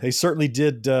due. They certainly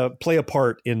did play a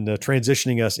part in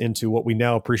transitioning us into what we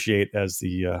now appreciate as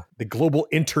the global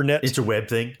internet. Interweb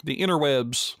thing. The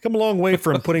interwebs. Come a long way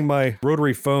from putting my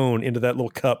rotary phone into that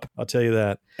little cup. I'll tell you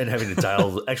that. And having to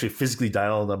dial, actually physically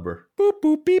dial a number. Boop,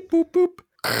 boop, beep, boop, boop.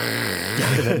 Look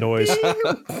at that noise.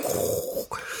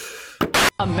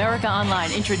 America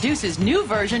Online introduces new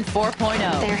version 4.0.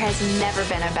 There has never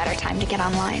been a better time to get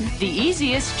online. The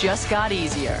easiest just got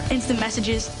easier. Instant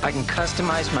messages. I can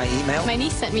customize my email. My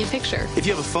niece sent me a picture. If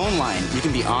you have a phone line, you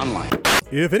can be online.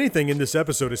 If anything in this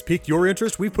episode has piqued your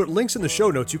interest, we've put links in the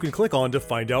show notes you can click on to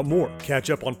find out more. Catch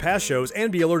up on past shows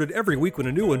and be alerted every week when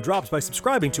a new one drops by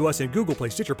subscribing to us in Google Play,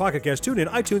 Stitcher, Pocket Cast, TuneIn,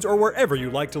 iTunes, or wherever you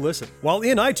like to listen. While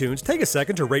in iTunes, take a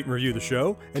second to rate and review the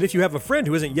show. And if you have a friend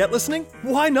who isn't yet listening,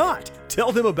 why not?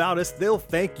 Tell them about us. They'll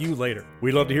thank you later.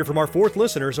 We'd love to hear from our fourth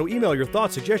listener, so email your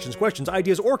thoughts, suggestions, questions,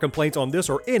 ideas, or complaints on this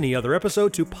or any other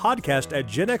episode to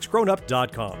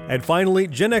podcast@genxgrownup.com. And finally,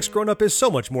 Gen X Grown Up is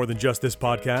so much more than just this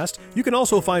podcast. You can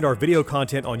also find our video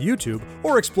content on YouTube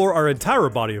or explore our entire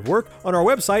body of work on our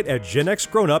website at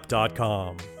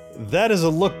genxgrownup.com. That is a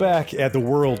look back at the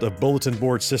world of bulletin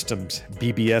board systems,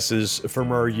 BBSs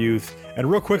from our youth.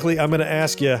 And real quickly, I'm going to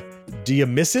ask you, do you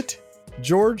miss it,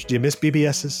 George? Do you miss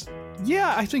BBSs?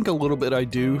 Yeah, I think a little bit I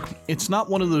do. It's not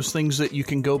one of those things that you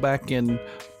can go back and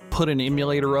put an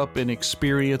emulator up and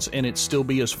experience and it still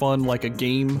be as fun like a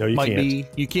game might be.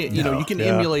 You can't, you know, you can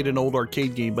emulate an old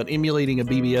arcade game, but emulating a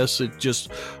BBS, it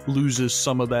just loses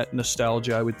some of that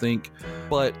nostalgia, I would think.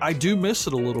 But I do miss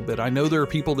it a little bit. I know there are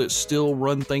people that still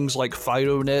run things like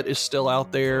FidoNet is still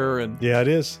out there, and yeah, it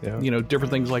is. Yeah. You know,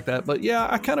 different things like that. But yeah,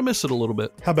 I kind of miss it a little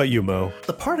bit. How about you, Mo?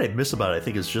 The part I miss about it, I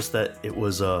think, is just that it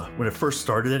was when it first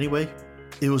started anyway.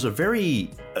 It was a very,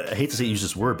 I hate to use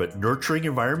this word, but nurturing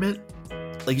environment.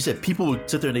 Like you said, people would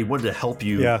sit there and they wanted to help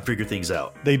you figure things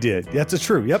out. They did. That's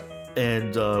true. Yep.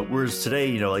 And whereas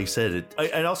today, you know, like you said,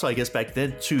 and also I guess back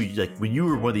then too, like when you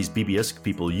were one of these BBS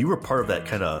people, you were part of that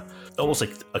kind of almost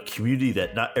like a community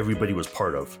that not everybody was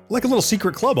part of. Like a little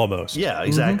secret club almost. Yeah,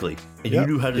 exactly. Mm-hmm. And you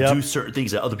knew how to do certain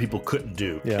things that other people couldn't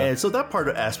do. Yeah. And so that part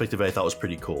of aspect of it I thought was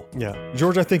pretty cool. Yeah.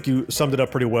 George, I think you summed it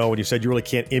up pretty well when you said you really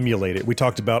can't emulate it. We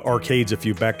talked about arcades a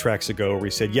few backtracks ago where we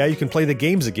said, yeah, you can play the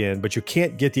games again, but you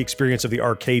can't get the experience of the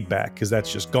arcade back because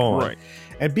that's just gone. Right.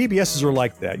 And BBSs are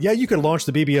like that. Yeah, you could launch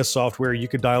the BBS software, you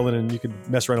could dial in and you could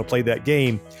mess around and play that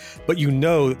game, but you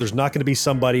know that there's not going to be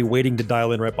somebody waiting to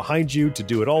dial in right behind you to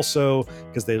do it also,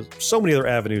 because there's so many other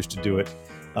avenues to do it.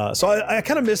 So I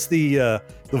kind of miss the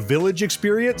village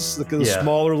experience, the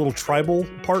smaller little tribal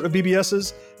part of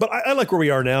BBSs, but I like where we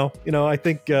are now. You know, I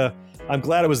think I'm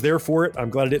glad I was there for it.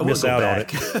 I'm glad I didn't miss out on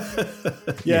it.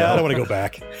 I don't want to go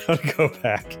back. I want to go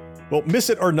back. Well, miss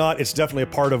it or not, it's definitely a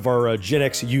part of our Gen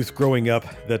X youth growing up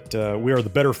that we are the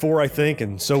better for, I think,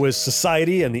 and so is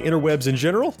society and the interwebs in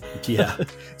general. Yeah.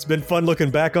 It's been fun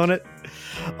looking back on it.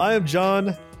 I am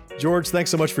John. George, thanks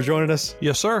so much for joining us.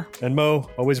 Yes, sir. And Mo,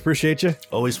 always appreciate you.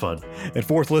 Always fun. And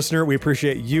fourth listener, we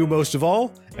appreciate you most of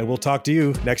all, and we'll talk to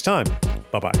you next time.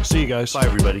 Bye-bye. See you guys. Bye,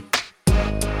 everybody.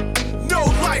 No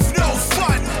life, no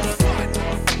fun.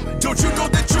 Don't you know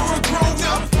that you're a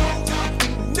grown-up?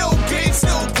 No games,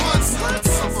 no puns.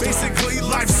 Basically,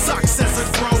 life sucks as a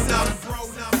grown-up.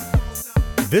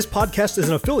 This podcast is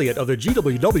an affiliate of the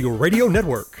GWW Radio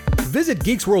Network. Visit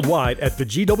Geeks Worldwide at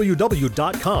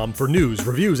thegww.com for news,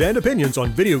 reviews, and opinions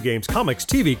on video games, comics,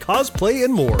 TV, cosplay,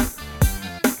 and more.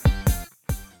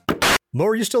 Mo,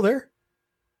 are you still there?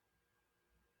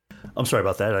 I'm sorry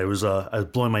about that. I was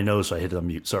blowing my nose, so I hit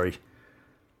unmute. Sorry.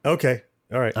 Okay.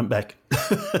 All right. I'm back.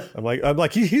 I'm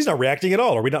like he's not reacting at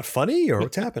all. Are we not funny, or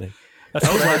what's happening?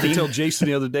 I was laughing to tell Jason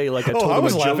the other day, like I told him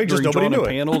a joke during Drawn and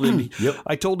Paneled, and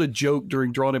I told a joke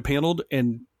during Drawn and Paneled,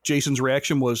 and Jason's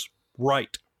reaction was,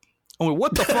 right. I went,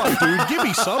 what the fuck, dude? Give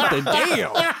me something.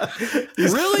 Damn.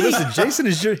 Really? Listen, Jason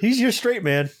he's your straight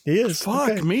man. He is.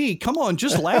 Fuck me. Come on,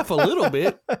 just laugh a little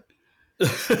bit.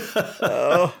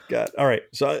 Oh, God. All right.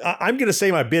 So I'm going to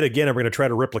say my bit again. I'm going to try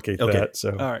to replicate that.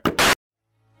 So. All right.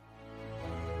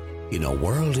 In a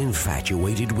world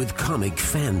infatuated with comic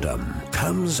fandom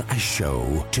comes a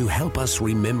show to help us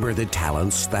remember the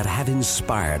talents that have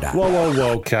inspired us.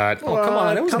 Whoa, cut. Oh, come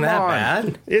on. It wasn't that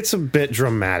bad. It's a bit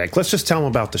dramatic. Let's just tell them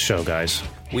about the show, guys.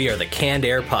 We are the Canned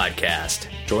Air Podcast.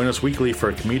 Join us weekly for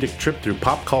a comedic trip through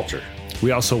pop culture.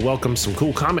 We also welcome some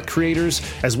cool comic creators,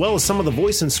 as well as some of the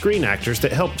voice and screen actors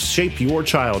that helped shape your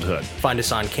childhood. Find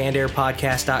us on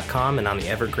cannedairpodcast.com and on the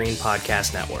Evergreen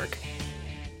Podcast Network.